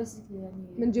فبسكلي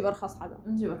يعني بنجيب ارخص حدا.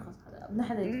 بدنا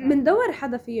حدا يدفع. بندور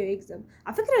حدا فيه يكذب.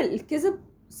 على فكره الكذب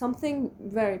something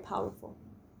very powerful.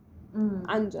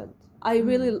 عن جد I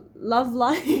really love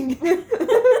lying.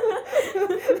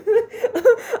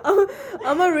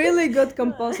 I'm a really good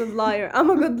compulsive liar. I'm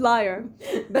a good liar.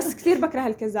 بس كثير بكره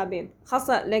الكذابين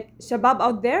خاصة like شباب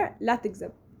out there. لا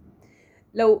تكذب.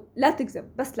 لو لا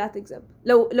تكذب بس لا تكذب.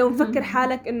 لو مفكر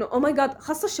حالك انه oh my god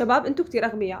خاصة الشباب انتوا كتير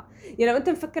اغبياء. يعني لو انت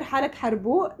مفكر حالك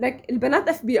حربوق like البنات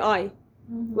FBI.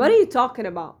 What are you talking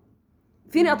about?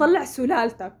 فيني اطلع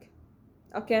سلالتك.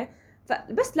 اوكي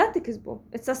فبس لا تكذبوا.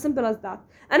 It's as simple as that.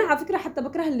 انا على فكرة حتى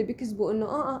بكره اللي بيكذبوا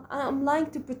انه I'm lying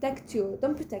to protect you.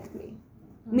 Don't protect me.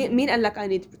 مين قال لك I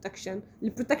need protection?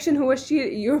 البروتكشن هو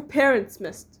الشيء your parents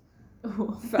missed.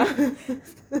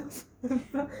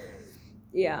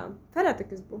 yeah فلا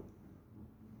تكذبوا.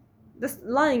 This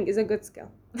lying is a good skill.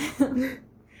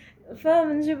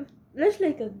 فبنجيب ليش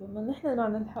ليه كذبوا؟ ما نحن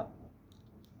معنا الحق.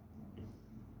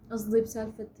 قصدي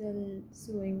بسالفة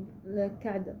السوينج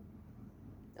الكعدة.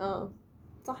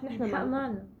 صح نحن الحق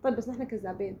معنا. طيب بس نحن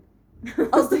كذابين.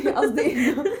 قصدي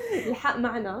إنه الحق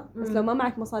معنا بس لو ما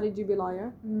معك مصاري تجيبي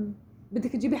لاير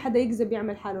بدك تجيبي حدا يكذب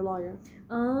يعمل حاله لاير.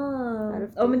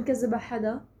 عرفت. أو منكذب على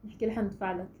حدا نحكي لحن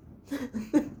ندفع لك.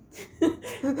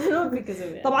 ما في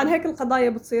كذب يعني. طبعا هيك القضايا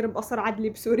بتصير بقصر عدلي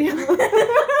بسوريا.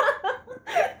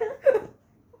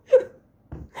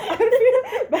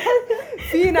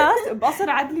 في ناس بقصر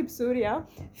عدلي بسوريا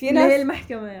في ناس هي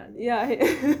المحكمة يعني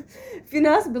في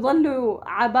ناس بيضلوا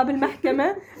على باب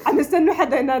المحكمة عم يستنوا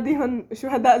حدا يناديهم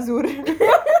شهداء زور.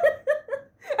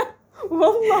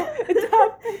 والله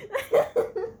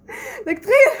بدك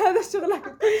تغير هذا الشغل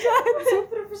كنت شاهد سو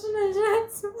بروفيشنال جاهد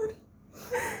زور.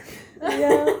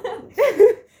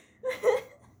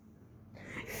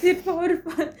 كثير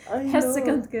بعرف حس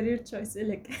كانت كارير تشويس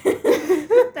إلك.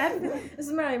 تعرف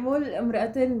اسمعي مو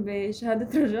الامرأتين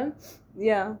بشهادة رجل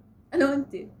أنا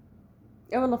وأنتي.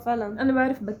 يا والله فعلا أنا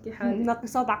بعرف بكي حالي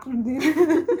ناقصات عقل ودين.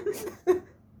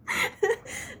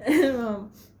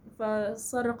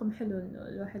 فصار رقم حلو إنه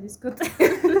الواحد يسكت.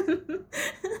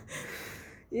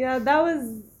 that was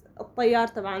الطيار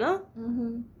تبعنا.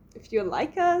 If you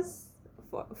like us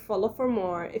follow for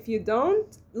more. If you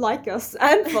don't like us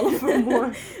and follow for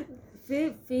more.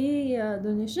 في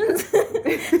donations.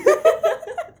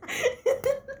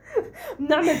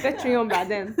 بنعمل باتريون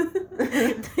بعدين.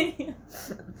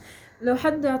 لو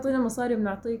حد يعطينا مصاري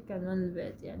بنعطيك عنوان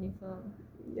البيت يعني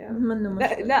منه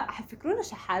مشكلة. لا حفكرونا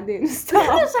شحادين.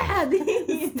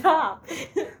 شحادين.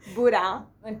 بورا.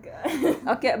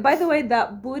 اوكي باي ذا واي ذا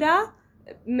بورا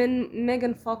من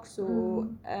ميغان فوكس و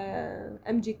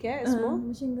ام جي كي اسمه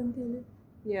ماشين جان كيلي.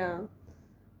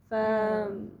 ف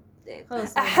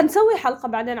خلاص حنسوي حلقة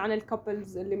بعدين عن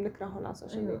الكابلز اللي بنكرههم على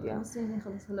السوشيال ميديا. بس يعني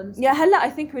خلاص هلا يا هلا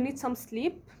I think we need some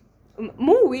sleep.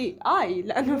 مو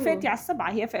لأنه فاتي على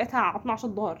 7 هي فاتها على 12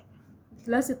 الظهر.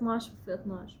 كلاسي 12 في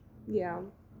 12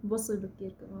 بوصل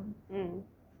بكير كمان.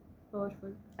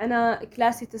 باورفul. أنا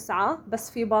كلاسي 9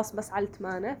 بس في باص بس على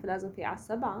 8 فلازم في على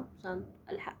 7 عشان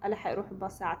ألحق أروح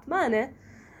الباص الساعة 8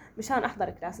 مشان أحضر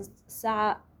كلاس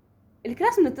الساعة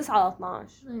الكلاس من 9 ل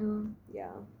 12.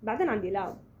 أيوة. بعدين عندي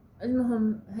لاب.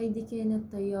 المهم هيدي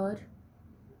كانت طيار.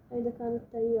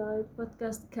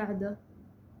 بودكاست كعدة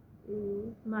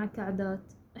مع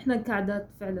كعدات. إحنا كعدات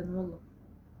فعلا والله.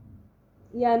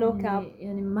 يا نو كاب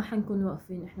يعني ما حنكون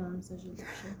واقفين إحنا عم نسجل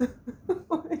شيء.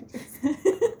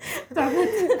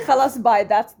 خلاص باي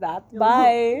that's that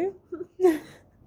باي.